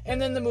 And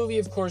then the movie,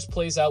 of course,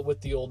 plays out with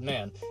the old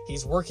man.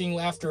 He's working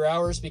after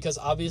hours because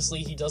obviously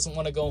he doesn't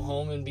want to go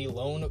home and be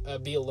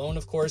alone,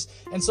 of course.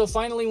 And so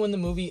finally, when the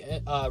movie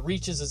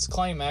reaches its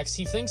climax,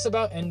 he thinks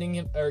about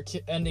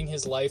ending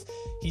his life.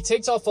 He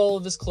takes off all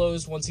of his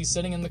clothes once he's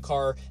sitting in the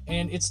car,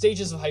 and it's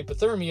stages of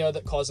hypothermia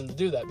that cause him to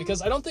do that.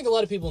 Because I don't think a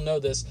lot of people know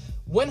this.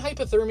 When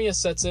hypothermia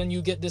sets in,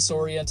 you get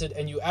disoriented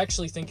and you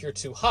actually think you're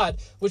too hot,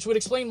 which would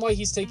explain why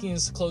he's taking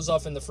his clothes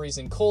off in the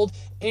freezing cold.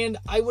 And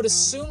I would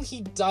assume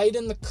he died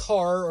in the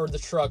car or the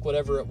truck,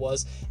 whatever it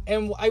was.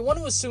 And I want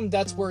to assume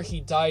that's where he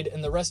died,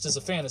 and the rest is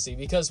a fantasy,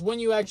 because when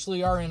you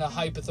actually are in a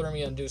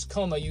hypothermia-induced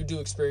coma, you do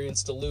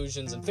experience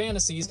delusions and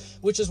fantasies,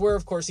 which is where,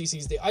 of course, he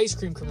sees the ice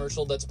cream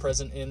commercial that's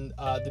present in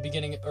the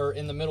beginning, or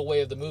in the middle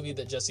way of the movie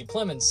that Jesse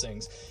Plemons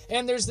sings.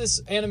 And there's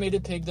this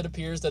animated pig that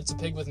appears that's a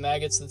pig with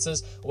maggots that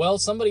says, well,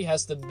 somebody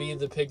has to be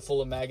the pig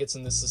full of maggots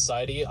in this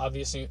society,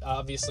 obviously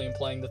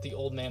implying that the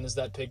old man is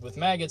that pig with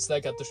maggots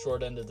that got the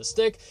short end of the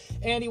stick.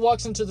 And he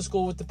walks into the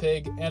school with the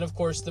pig, and of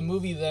course the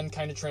movie then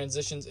kind of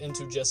transitions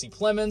into Jesse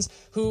Plemons,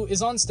 who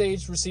is on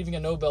stage receiving a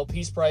Nobel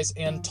Peace Prize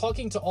and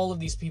talking to all of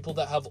these people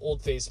that have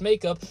old face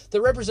makeup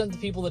that represent the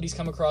people that he's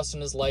come across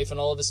in his life and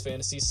all of his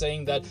fantasies,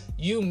 saying that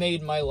you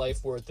made my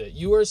life worth it.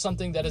 You are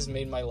something that has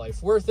made my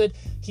life worth it.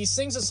 He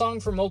sings a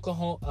song from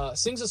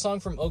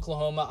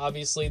Oklahoma,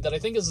 obviously, that I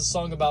think is a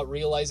song about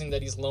realizing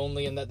that he's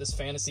lonely and that this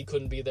fantasy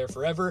couldn't be there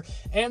forever,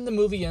 and the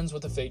movie ends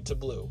with a fade to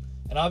blue.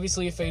 And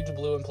obviously a fade to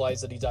blue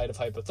implies that he died of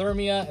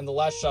hypothermia, and the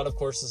last shot, of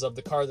course, is of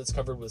the car that's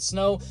covered with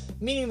snow,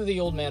 meaning that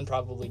the old man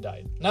probably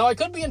died. Now, I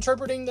could be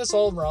interpreting this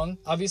all wrong.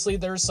 Obviously,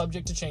 there is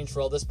subject to change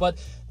for all this,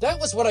 but that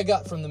was what I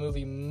got from the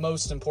movie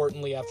most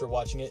importantly after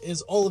watching it,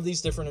 is all of these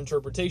different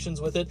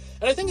interpretations with it,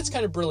 and I think it's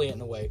kind of brilliant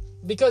in a way,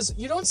 because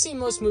you don't see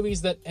most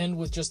movies that end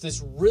with just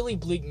this really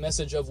bleak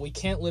message of we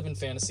can't live in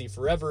fantasy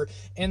forever,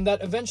 and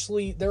that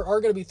eventually there are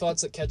going to be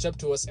thoughts that catch up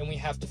to us and we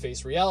have to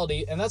face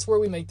reality, and that's where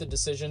we make the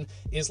decision,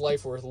 is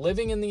life worth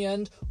living in the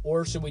end,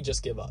 or should we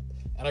just give up?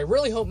 And I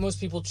really hope most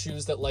people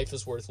choose that life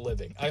is worth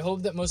living. I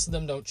hope that most of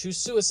them don't choose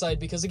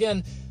suicide because,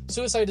 again,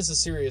 suicide is a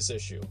serious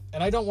issue.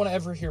 And I don't want to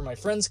ever hear my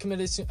friends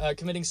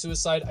committing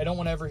suicide. I don't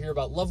want to ever hear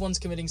about loved ones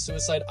committing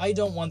suicide. I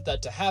don't want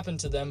that to happen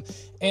to them.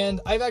 And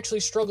I've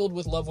actually struggled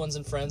with loved ones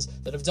and friends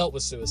that have dealt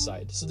with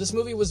suicide. So this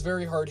movie was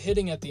very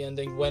hard-hitting at the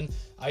ending when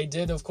I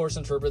did, of course,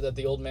 interpret that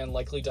the old man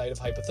likely died of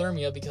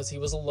hypothermia because he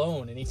was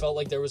alone and he felt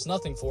like there was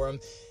nothing for him.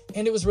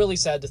 And it was really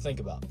sad to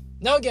think about.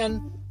 Now,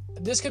 again,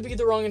 this could be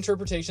the wrong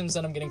interpretations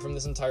that I'm getting from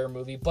this entire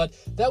movie, but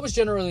that was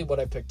generally what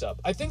I picked up.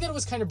 I think that it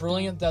was kind of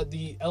brilliant that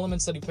the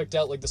elements that he picked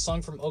out, like the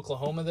song from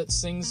Oklahoma that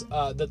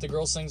the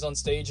girl sings on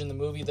stage in the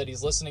movie that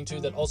he's listening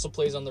to, that also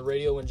plays on the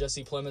radio when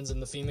Jesse Plemons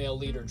and the female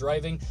lead are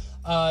driving.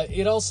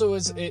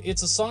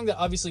 It's a song that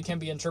obviously can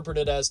be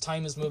interpreted as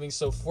time is moving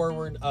so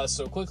forward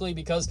so quickly,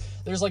 because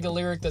there's like a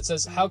lyric that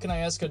says, how can I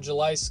ask a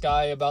July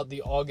sky about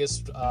the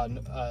August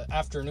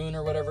afternoon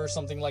or whatever,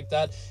 something like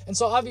that. And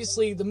so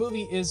obviously the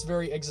movie is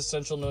very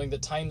existential, knowing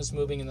that time is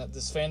moving and that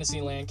this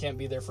fantasy land can't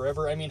be there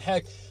forever. I mean,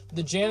 heck,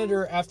 the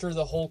janitor, after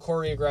the whole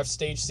choreographed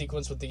stage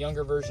sequence with the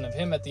younger version of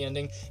him at the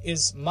ending,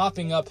 is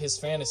mopping up his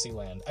fantasy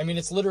land. I mean,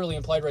 it's literally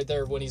implied right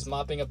there when he's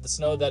mopping up the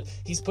snow that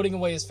he's putting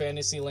away his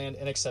fantasy land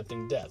and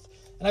accepting death.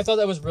 And I thought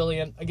that was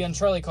brilliant. Again,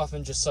 Charlie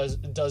Kaufman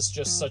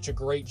does such a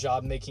great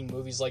job making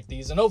movies like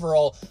these. And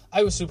overall,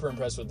 I was super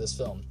impressed with this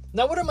film.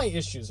 Now, what are my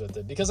issues with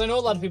it? Because I know a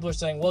lot of people are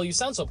saying, well, you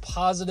sound so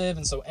positive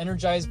and so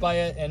energized by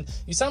it, and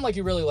you sound like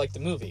you really like the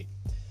movie.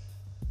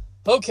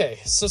 Okay,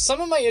 so some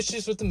of my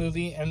issues with the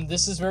movie, and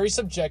this is very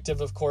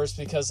subjective, of course,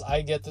 because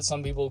I get that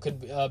some people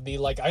could be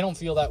like, I don't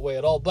feel that way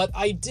at all, but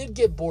I did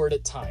get bored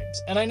at times.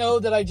 And I know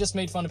that I just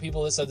made fun of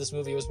people that said this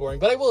movie was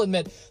boring, but I will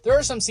admit, there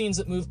are some scenes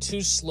that move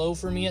too slow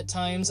for me at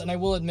times, and I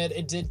will admit,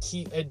 it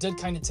did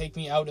kind of take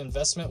me out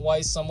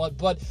investment-wise somewhat,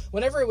 but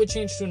whenever it would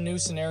change to a new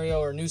scenario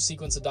or a new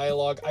sequence of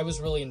dialogue, I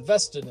was really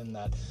invested in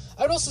that.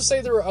 I'd also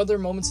say there were other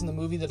moments in the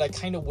movie that I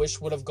kind of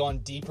wish would have gone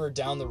deeper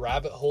down the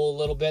rabbit hole a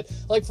little bit.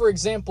 Like, for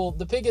example,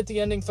 the pig at the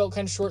ending felt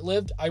kind of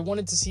short-lived. I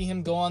wanted to see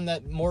him go on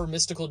that more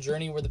mystical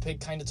journey where the pig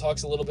kind of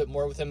talks a little bit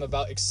more with him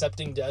about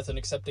accepting death and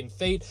accepting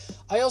fate.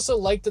 I also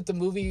liked that the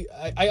movie...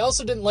 I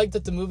also didn't like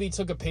that the movie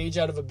took a page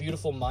out of A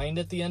Beautiful Mind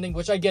at the ending,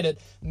 which I get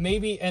it.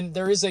 Maybe, and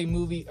there is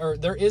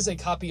a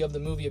copy of the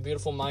movie A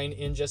Beautiful Mind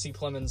in Jesse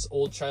Plemons'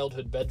 old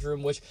childhood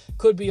bedroom, which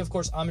could be, of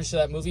course, homage to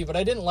that movie, but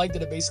I didn't like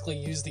that it basically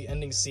used the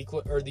ending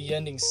sequence, or the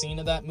ending scene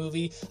of that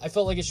movie. I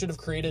felt like it should have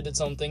created its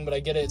own thing, but I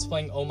get it, it's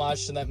playing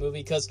homage to that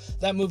movie, because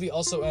that movie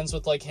also ends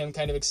with like him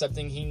kind of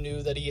accepting he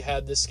knew that he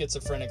had this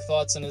schizophrenic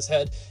thoughts in his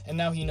head, and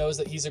now he knows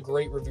that he's a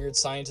great revered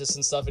scientist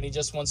and stuff, and he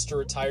just wants to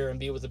retire and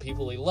be with the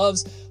people he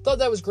loves. Thought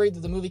that was great that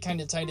the movie kind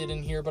of tied it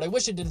in here, but I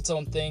wish it did its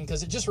own thing,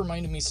 because it just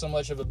reminded me so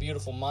much of A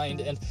Beautiful Mind,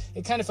 and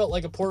it kind of felt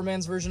like a poor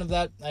man's version of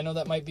that. I know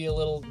that might be a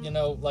little,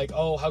 like,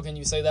 oh, how can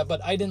you say that,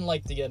 but I didn't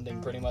like the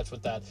ending pretty much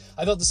with that.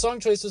 I thought the song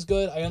choice was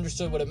good, I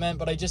understood what it meant,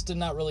 but I just did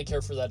not really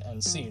care for that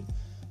end scene.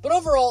 But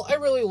overall, I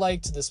really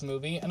liked this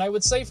movie, and I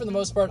would say for the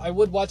most part, I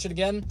would watch it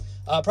again.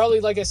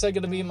 Probably, like I said,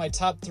 going to be in my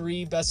top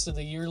 3 best of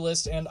the year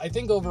list, and I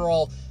think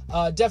overall,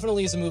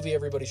 definitely is a movie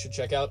everybody should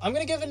check out. I'm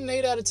going to give it an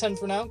 8 out of 10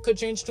 for now. Could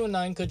change to a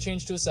 9, could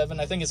change to a 7.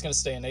 I think it's going to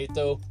stay an 8,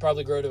 though.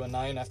 Probably grow to a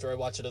 9 after I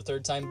watch it a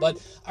third time,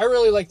 but I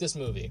really like this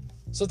movie.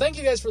 So thank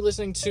you guys for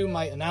listening to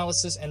my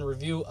analysis and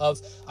review of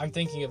I'm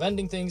Thinking of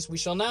Ending Things. We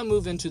shall now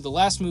move into the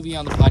last movie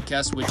on the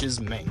podcast, which is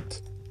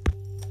Mank.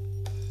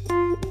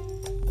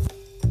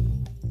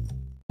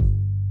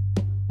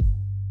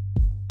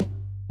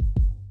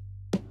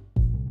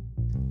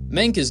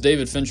 Mank is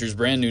David Fincher's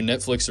brand new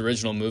Netflix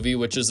original movie,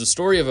 which is the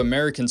story of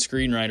American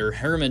screenwriter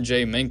Herman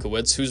J.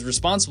 Mankiewicz, who's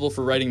responsible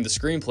for writing the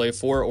screenplay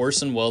for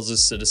Orson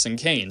Welles' Citizen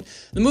Kane.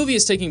 The movie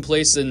is taking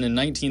place in a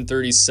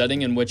 1930s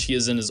setting in which he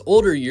is in his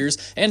older years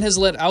and has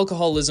let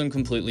alcoholism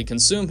completely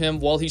consume him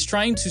while he's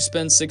trying to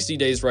spend 60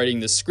 days writing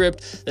this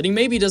script that he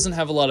maybe doesn't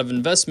have a lot of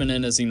investment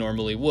in as he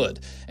normally would.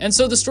 And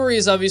so the story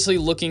is obviously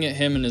looking at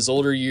him in his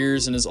older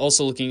years and is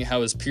also looking at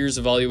how his peers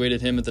evaluated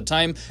him at the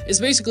time. It's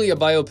basically a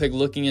biopic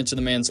looking into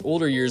the man's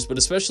older years, but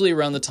especially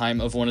around the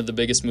time of one of the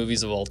biggest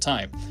movies of all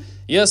time.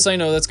 Yes, I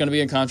know that's going to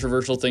be a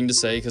controversial thing to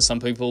say, because some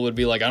people would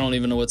be like, I don't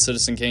even know what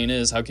Citizen Kane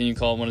is, how can you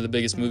call it one of the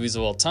biggest movies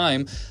of all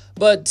time?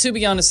 But to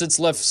be honest, it's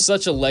left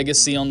such a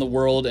legacy on the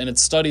world, and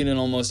it's studied in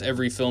almost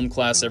every film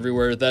class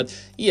everywhere that,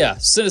 yeah,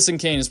 Citizen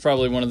Kane is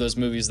probably one of those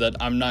movies that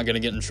I'm not going to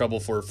get in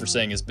trouble for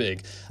saying is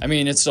big. I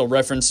mean, it's still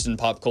referenced in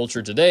pop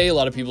culture today. A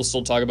lot of people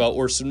still talk about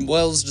Orson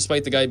Welles,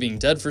 despite the guy being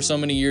dead for so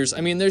many years. I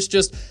mean, there's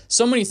just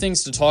so many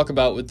things to talk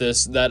about with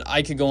this that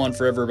I could go on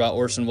forever about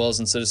Orson Welles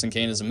and Citizen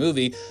Kane as a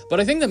movie, but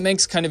I think that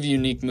Mank's kind of a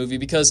unique movie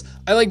because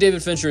I like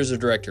David Fincher as a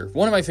director.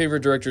 One of my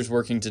favorite directors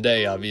working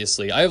today,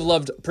 obviously. I have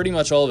loved pretty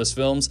much all of his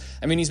films.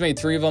 I mean, he's made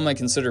 3 of them I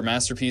consider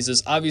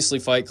masterpieces. Obviously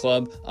Fight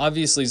Club,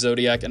 obviously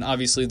Zodiac, and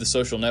obviously The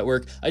Social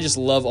Network. I just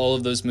love all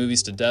of those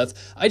movies to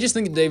death. I just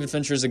think that David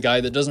Fincher is a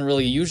guy that doesn't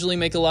really usually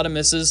make a lot of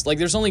misses. Like,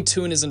 there's only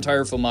 2 in his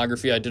entire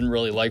filmography I didn't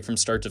really like from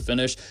start to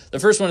finish. The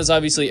first one is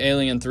obviously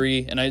Alien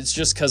 3, and it's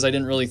just because I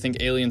didn't really think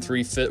Alien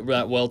 3 fit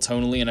that well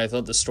tonally, and I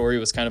thought the story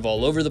was kind of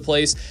all over the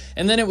place.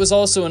 And then it was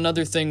also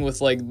another thing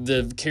with, like,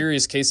 the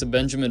Curious Case of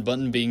Benjamin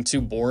Button being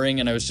too boring,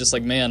 and I was just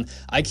like, man,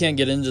 I can't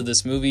get into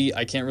this movie.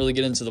 I can't really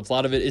get into the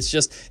plot of it.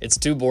 It's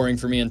too boring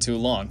for me and too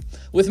long.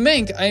 With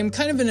Mank, I am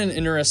kind of in an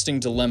interesting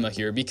dilemma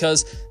here,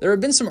 because there have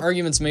been some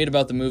arguments made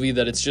about the movie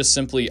that it's just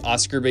simply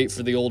Oscar bait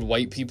for the old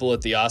white people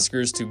at the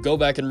Oscars to go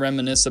back and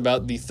reminisce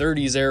about the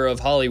 30s era of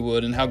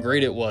Hollywood and how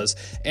great it was.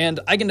 And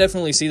I can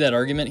definitely see that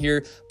argument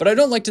here, but I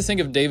don't like to think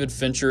of David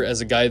Fincher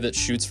as a guy that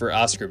shoots for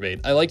Oscar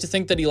bait. I like to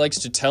think that he likes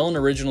to tell an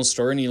original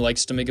story and he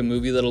likes to make a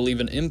movie that'll leave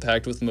an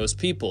impact with most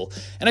people.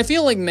 And I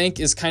feel like Mank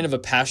is kind of a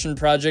passion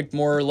project,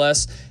 more or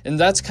less, and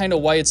that's kind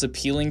of why it's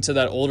appealing to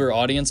that older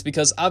audience,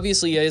 because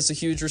obviously he has a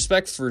huge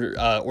respect for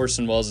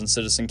Orson Welles and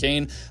Citizen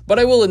Kane, but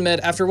I will admit,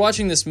 after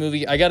watching this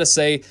movie, I gotta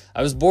say,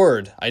 I was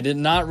bored. I did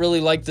not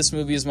really like this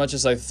movie as much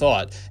as I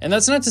thought. And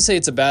that's not to say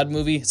it's a bad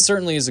movie. It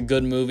certainly is a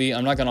good movie.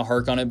 I'm not gonna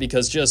hark on it,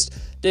 because just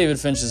David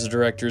Finch as a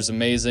director is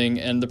amazing,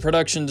 and the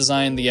production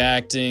design, the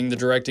acting, the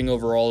directing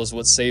overall is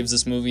what saves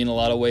this movie in a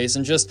lot of ways,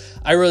 and just,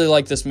 I really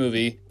like this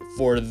movie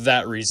for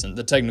that reason,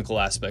 the technical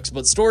aspects.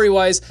 But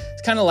story-wise,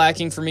 it's kind of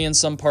lacking for me in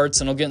some parts,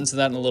 and I'll get into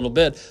that in a little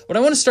bit. But I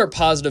want to start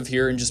positive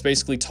here and just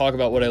basically talk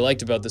about what I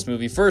liked about this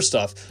movie. First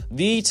off,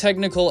 the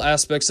technical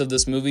aspects of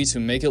this movie to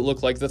make it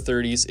look like the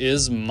 30s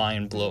is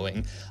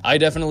mind-blowing. I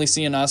definitely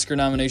see an Oscar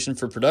nomination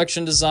for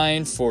production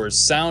design, for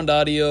sound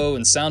audio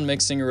and sound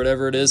mixing or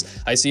whatever it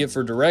is. I see it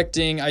for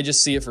directing. I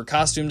just see it for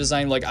costume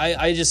design. Like,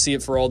 I just see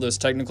it for all those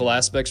technical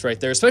aspects right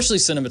there, especially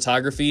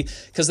cinematography,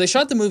 because they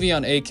shot the movie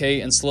on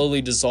 8K and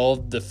slowly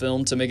dissolved the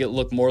film to make it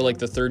look more like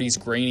the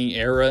 30s grainy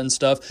era and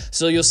stuff.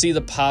 So you'll see the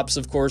pops,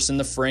 of course, in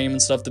the frame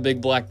and stuff, the big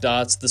black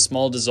dots, the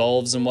small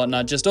dissolves and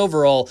whatnot. Just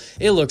overall,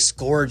 it looks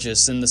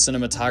gorgeous in the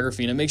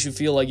cinematography, and it makes you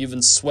feel like you've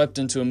been swept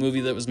into a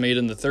movie that was made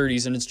in the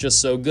 30s, and it's just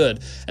so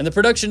good. And the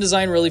production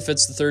design really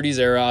fits the 30s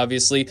era,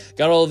 obviously.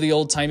 Got all of the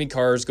old-timey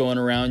cars going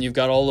around. You've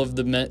got all of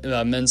the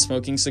men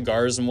smoking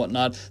cigars and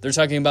whatnot. They're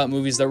talking about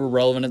movies that were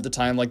relevant at the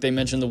time, like they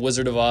mentioned The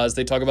Wizard of Oz.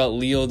 They talk about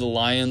Leo the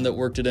Lion that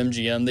worked at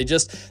MGM.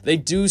 They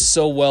do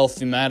so well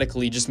thematically,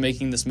 just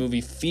making this movie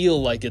feel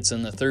like it's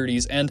in the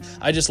 30s, and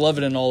I just love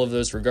it in all of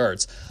those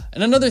regards.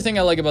 And another thing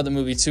I like about the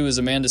movie too is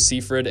Amanda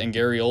Seyfried and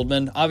Gary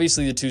Oldman,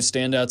 obviously the two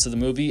standouts of the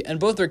movie, and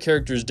both their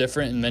characters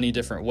different in many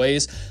different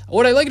ways.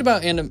 What I liked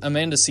about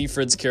Amanda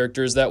Seyfried's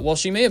character is that while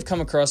she may have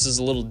come across as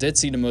a little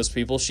ditzy to most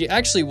people, she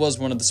actually was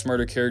one of the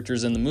smarter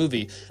characters in the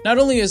movie. Not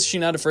only is she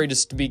not afraid to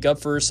speak up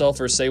for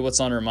herself or say what's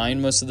on her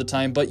mind most of the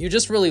time, but you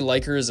just really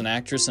like her as an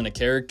actress and a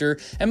character,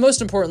 and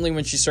most importantly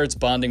when she starts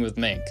bonding with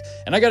Mank.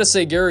 And I gotta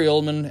say, Gary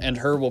Oldman and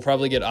her will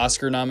probably get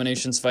Oscar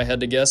nominations if I had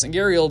to guess, and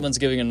Gary Oldman's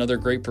giving another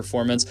great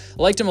performance.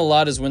 I liked him a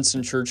lot as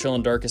Winston Churchill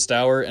in Darkest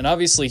Hour, and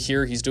obviously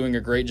here he's doing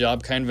a great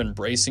job kind of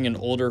embracing an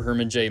older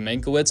Herman J.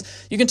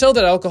 Mankiewicz. You can tell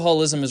that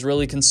alcoholism has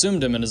really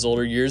consumed him in his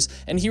older years,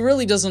 and he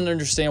really doesn't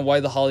understand why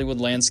the Hollywood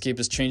landscape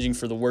is changing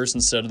for the worse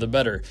instead of the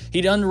better.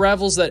 He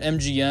unravels that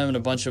MGM and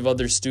a bunch of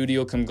other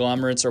studio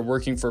conglomerates are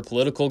working for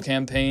political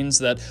campaigns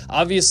that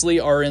obviously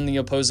are in the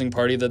opposing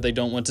party that they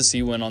don't want to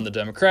see win on the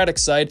Democratic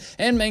side,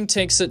 and Mank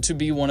takes it to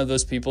be one of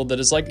those people that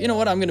is like, you know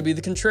what, I'm going to be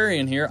the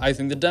contrarian here. I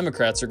think the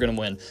Democrats are going to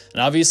win.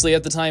 And obviously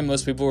at the time,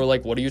 most people were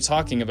like, what are you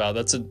talking about?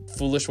 That's a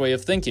foolish way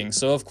of thinking.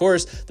 So of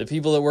course, the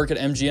people that work at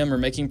MGM are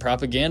making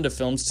propaganda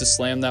films to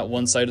slam that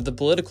one side of the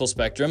political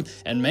spectrum,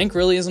 and Mank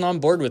really isn't on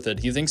board with it.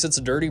 He thinks it's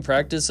a dirty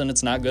practice and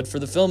it's not good for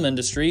the film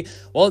industry,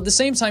 while at the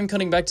same time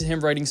cutting back to him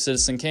writing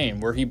Citizen Kane,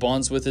 where he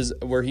bonds with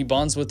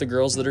the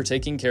girls that are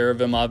taking care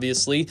of him,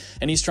 obviously,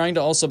 and he's trying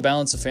to also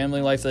balance a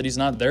family life that he's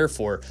not there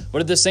for.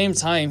 But at the same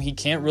time, he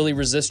can't really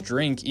resist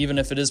drink, even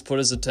if it is put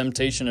as a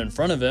temptation in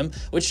front of him,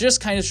 which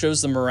just kind of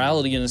shows the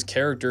morality in his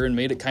character and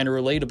made it kind of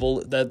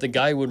relatable that the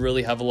guy would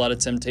really have a lot of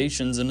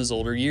temptations in his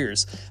older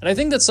years. And I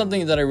think that's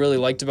something that I really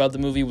liked about the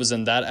movie, was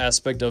in that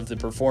aspect of the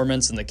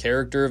performance and the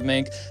character of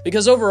Mank,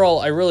 because overall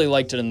I really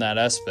liked it in that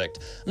aspect.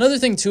 Another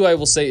thing too I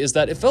will say is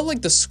that it felt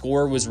like the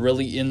score was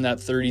really in that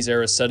 30s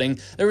era setting.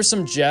 There were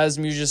some jazz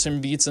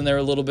musician beats in there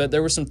a little bit.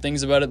 There were some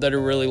things about it that I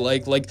really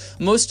liked. Like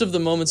most of the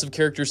moments of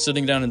characters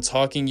sitting down and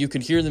talking, you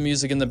could hear the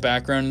music in the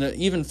background, and it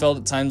even felt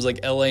at times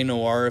like LA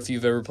Noire, if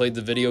you've ever played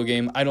the video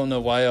game. I don't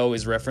know why I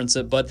always reference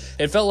it, but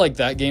it felt like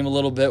that game a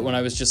little bit when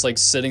I was just like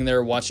sitting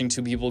there watching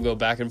two people go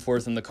back and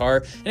forth in the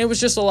car, and it was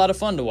just a lot of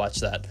fun to watch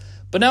that.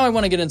 But now I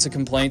want to get into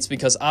complaints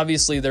because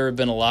obviously there have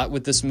been a lot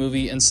with this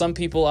movie, and some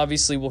people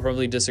obviously will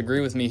probably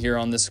disagree with me here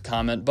on this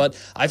comment,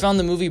 but I found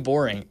the movie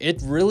boring.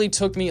 It really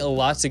took me a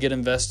lot to get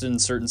invested in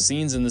certain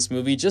scenes in this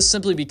movie, just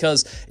simply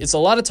because it's a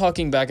lot of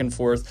talking back and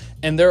forth,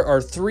 and there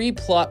are 3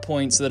 plot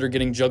points that are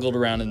getting juggled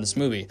around in this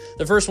movie.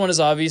 The first one is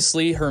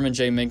obviously Herman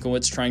J.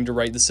 Mankiewicz trying to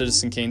write the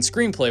Citizen Kane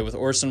screenplay with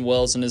Orson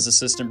Welles and his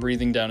assistant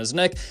breathing down his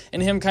neck,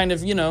 and him kind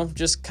of,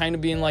 just kind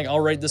of being like, I'll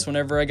write this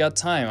whenever I got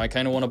time. I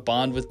kind of want to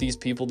bond with these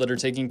people that are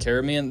taking care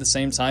of me, and at the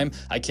same time,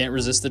 I can't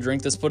resist the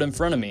drink that's put in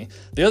front of me.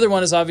 The other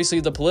one is obviously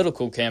the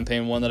political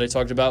campaign one that I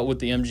talked about with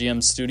the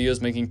MGM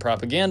studios making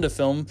propaganda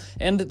film,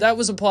 and that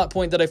was a plot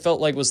point that I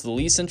felt like was the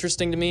least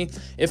interesting to me.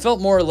 It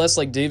felt more or less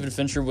like David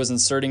Fincher was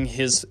inserting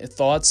his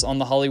thoughts on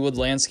the Hollywood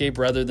landscape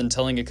rather than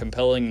telling a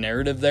compelling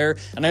narrative there,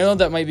 and I know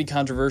that might be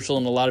controversial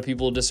and a lot of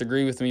people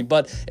disagree with me,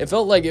 but it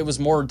felt like it was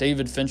more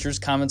David Fincher's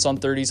comments on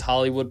 30s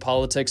Hollywood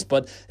politics,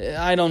 but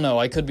I don't know,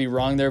 I could be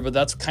wrong there, but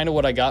that's kind of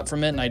what I got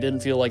from it, and I didn't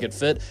feel like it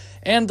fit.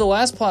 And the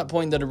last plot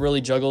point that it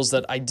really juggles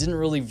that I didn't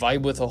really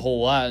vibe with a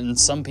whole lot, and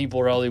some people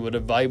probably would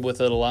have vibed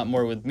with it a lot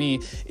more with me,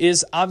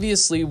 is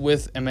obviously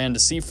with Amanda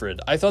Seyfried.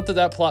 I thought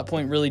that plot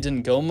point really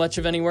didn't go much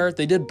of anywhere.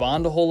 They did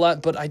bond a whole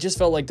lot, but I just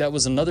felt like that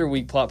was another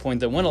weak plot point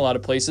that went a lot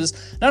of places.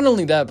 Not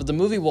only that, but the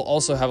movie will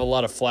also have a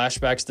lot of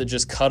flashbacks that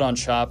just cut on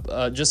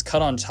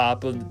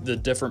top of the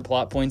different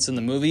plot points in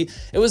the movie.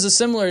 It was a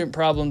similar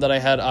problem that I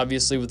had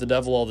obviously with The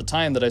Devil All the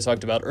Time that I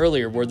talked about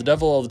earlier, where The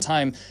Devil All the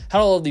Time had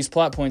all of these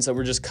plot points that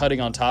were just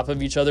cutting on top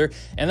of each other,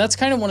 and that's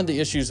kind of one of the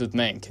issues with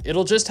Mank.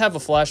 It'll just have a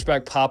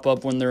flashback pop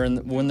up when they're in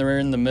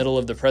the middle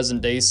of the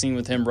present day scene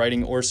with him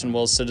writing Orson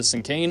Welles'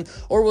 Citizen Kane,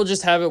 or we'll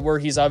just have it where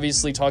he's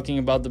obviously talking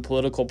about the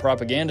political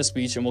propaganda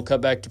speech and we'll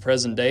cut back to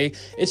present day.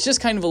 It's just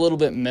kind of a little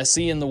bit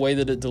messy in the way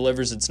that it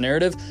delivers its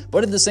narrative,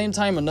 but at the same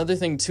time, another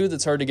thing too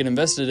that's hard to get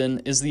invested in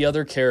is the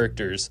other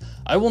characters.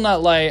 I will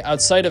not lie,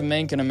 outside of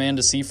Mank and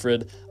Amanda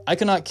Seyfried, I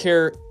cannot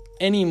care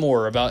any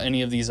more about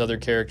any of these other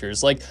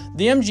characters. Like,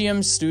 the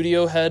MGM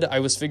studio head, I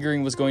was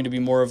figuring was going to be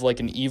more of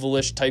like an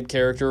evilish type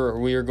character, or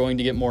we were going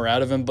to get more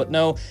out of him, but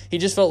no, he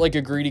just felt like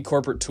a greedy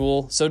corporate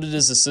tool. So did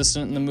his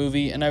assistant in the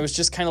movie, and I was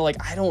just kind of like,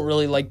 I don't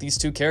really like these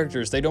two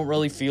characters. They don't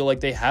really feel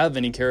like they have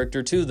any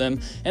character to them,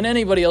 and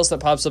anybody else that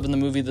pops up in the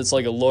movie that's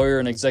like a lawyer,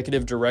 an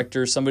executive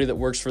director, somebody that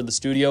works for the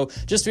studio,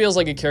 just feels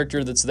like a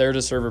character that's there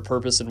to serve a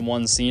purpose in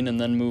one scene and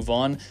then move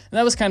on, and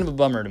that was kind of a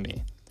bummer to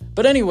me.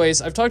 But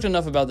anyways, I've talked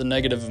enough about the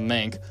negative of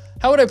Mank.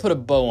 How would I put a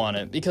bow on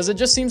it? Because it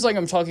just seems like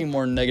I'm talking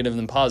more negative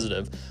than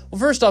positive. Well,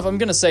 first off, I'm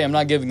going to say I'm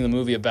not giving the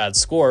movie a bad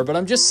score, but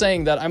I'm just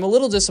saying that I'm a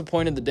little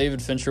disappointed that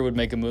David Fincher would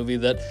make a movie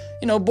that,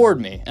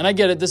 bored me. And I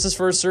get it, this is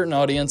for a certain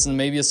audience, and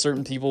maybe a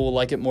certain people will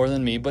like it more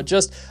than me, but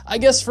just, I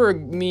guess for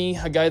me,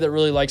 a guy that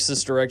really likes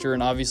this director,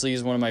 and obviously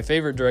he's one of my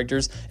favorite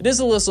directors, it is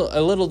a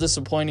little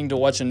disappointing to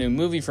watch a new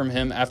movie from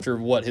him after,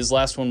 his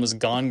last one was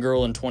Gone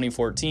Girl in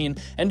 2014,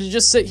 and to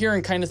just sit here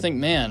and kind of think,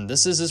 man,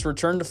 this is his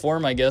return to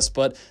form, I guess,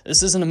 but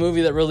this isn't a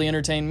movie that really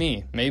entertained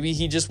me. Maybe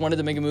he just wanted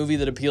to make a movie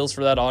that appeals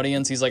for that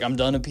audience. He's like, I'm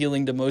done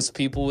appealing to most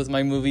people with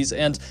my movies,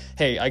 and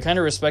hey, I kind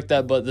of respect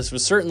that, but this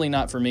was certainly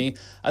not for me.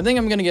 I think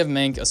I'm going to give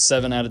Mank a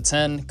 7 out of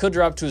 10. Could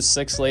drop to a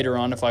 6 later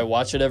on if I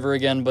watch it ever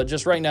again, but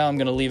just right now I'm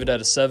going to leave it at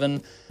a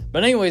 7.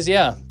 But anyways,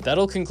 yeah,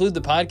 that'll conclude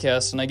the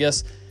podcast, and I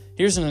guess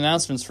here's an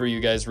announcement for you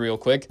guys real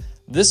quick.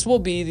 This will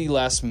be the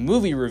last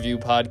movie review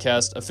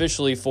podcast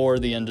officially for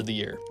the end of the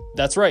year.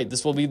 That's right,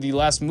 this will be the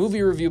last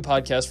movie review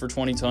podcast for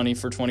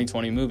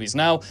 2020 movies.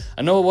 Now,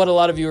 I know what a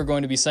lot of you are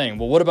going to be saying.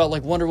 Well, what about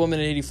like Wonder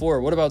Woman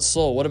 84? What about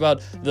Soul? What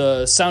about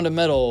The Sound of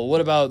Metal? What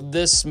about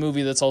this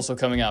movie that's also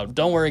coming out?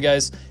 Don't worry,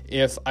 guys.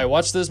 If I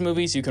watch those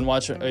movies, you can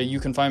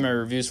find my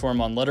reviews for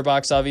them on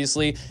Letterboxd,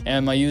 obviously,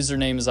 and my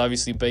username is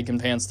obviously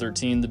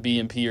BaconPants13. The B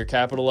and P are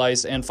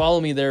capitalized, and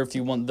follow me there if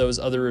you want those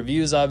other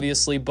reviews,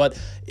 obviously.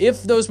 But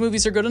if those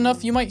movies are good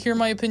enough, you might hear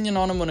my opinion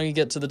on them when we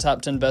get to the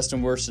top 10 best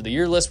and worst of the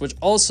year list, which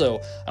also,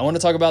 I want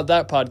to talk about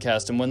that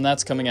podcast and when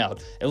that's coming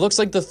out. It looks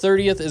like the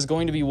 30th is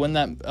going to be when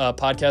that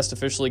podcast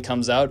officially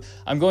comes out.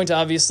 I'm going to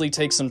obviously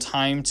take some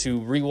time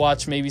to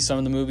rewatch maybe some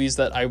of the movies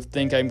that I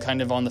think I'm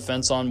kind of on the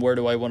fence on, where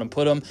do I want to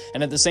put them,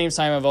 and at the same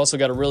time, I've also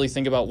got to really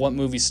think about what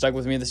movies stuck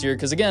with me this year,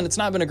 because again, it's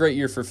not been a great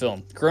year for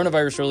film.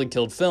 Coronavirus really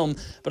killed film,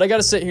 but I got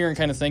to sit here and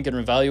kind of think and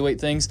evaluate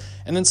things,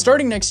 and then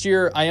starting next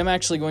year, I am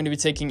actually going to be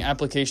taking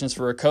applications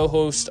for a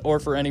co-host or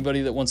for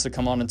anybody that wants to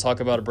come on and talk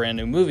about a brand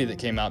new movie that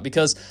came out,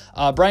 because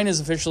Brian has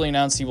officially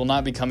announced he will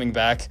not be coming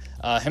back.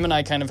 Him and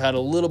I kind of had a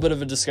little bit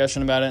of a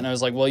discussion about it, and I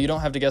was like, well, you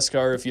don't have to guest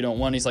star if you don't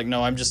want. He's like,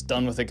 no, I'm just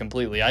done with it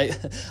completely. I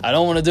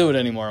don't want to do it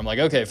anymore. I'm like,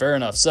 okay, fair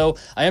enough. So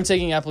I am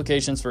taking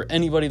applications for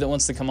anybody that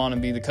wants to come on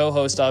and be the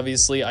co-host,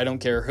 obviously. I don't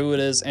care who it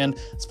is, and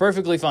it's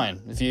perfectly fine.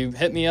 If you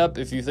hit me up,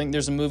 if you think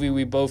there's a movie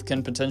we both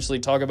can potentially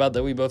talk about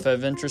that we both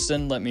have interest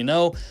in, let me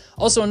know.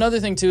 Also, another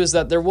thing too is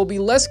that there will be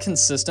less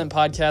consistent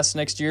podcasts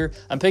next year.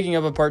 I'm picking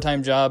up a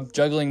part-time job,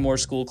 juggling more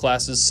school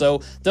classes,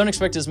 so don't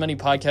expect as many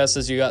podcasts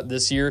as you got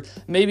this this year.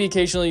 Maybe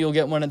occasionally you'll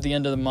get one at the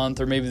end of the month,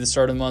 or maybe the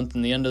start of the month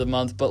and the end of the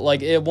month, but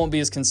like it won't be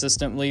as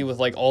consistently with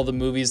like all the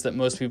movies that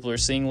most people are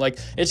seeing. Like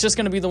it's just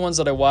going to be the ones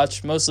that I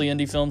watch, mostly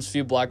indie films,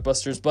 few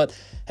blockbusters. But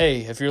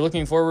hey, if you're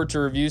looking forward to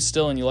reviews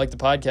still and you like the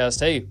podcast,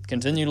 hey,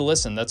 continue to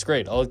listen. That's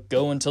great. I'll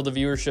go until the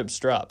viewerships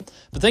drop.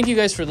 But thank you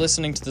guys for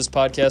listening to this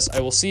podcast.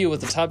 I will see you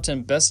with the top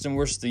 10 best and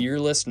worst of the year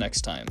list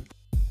next time.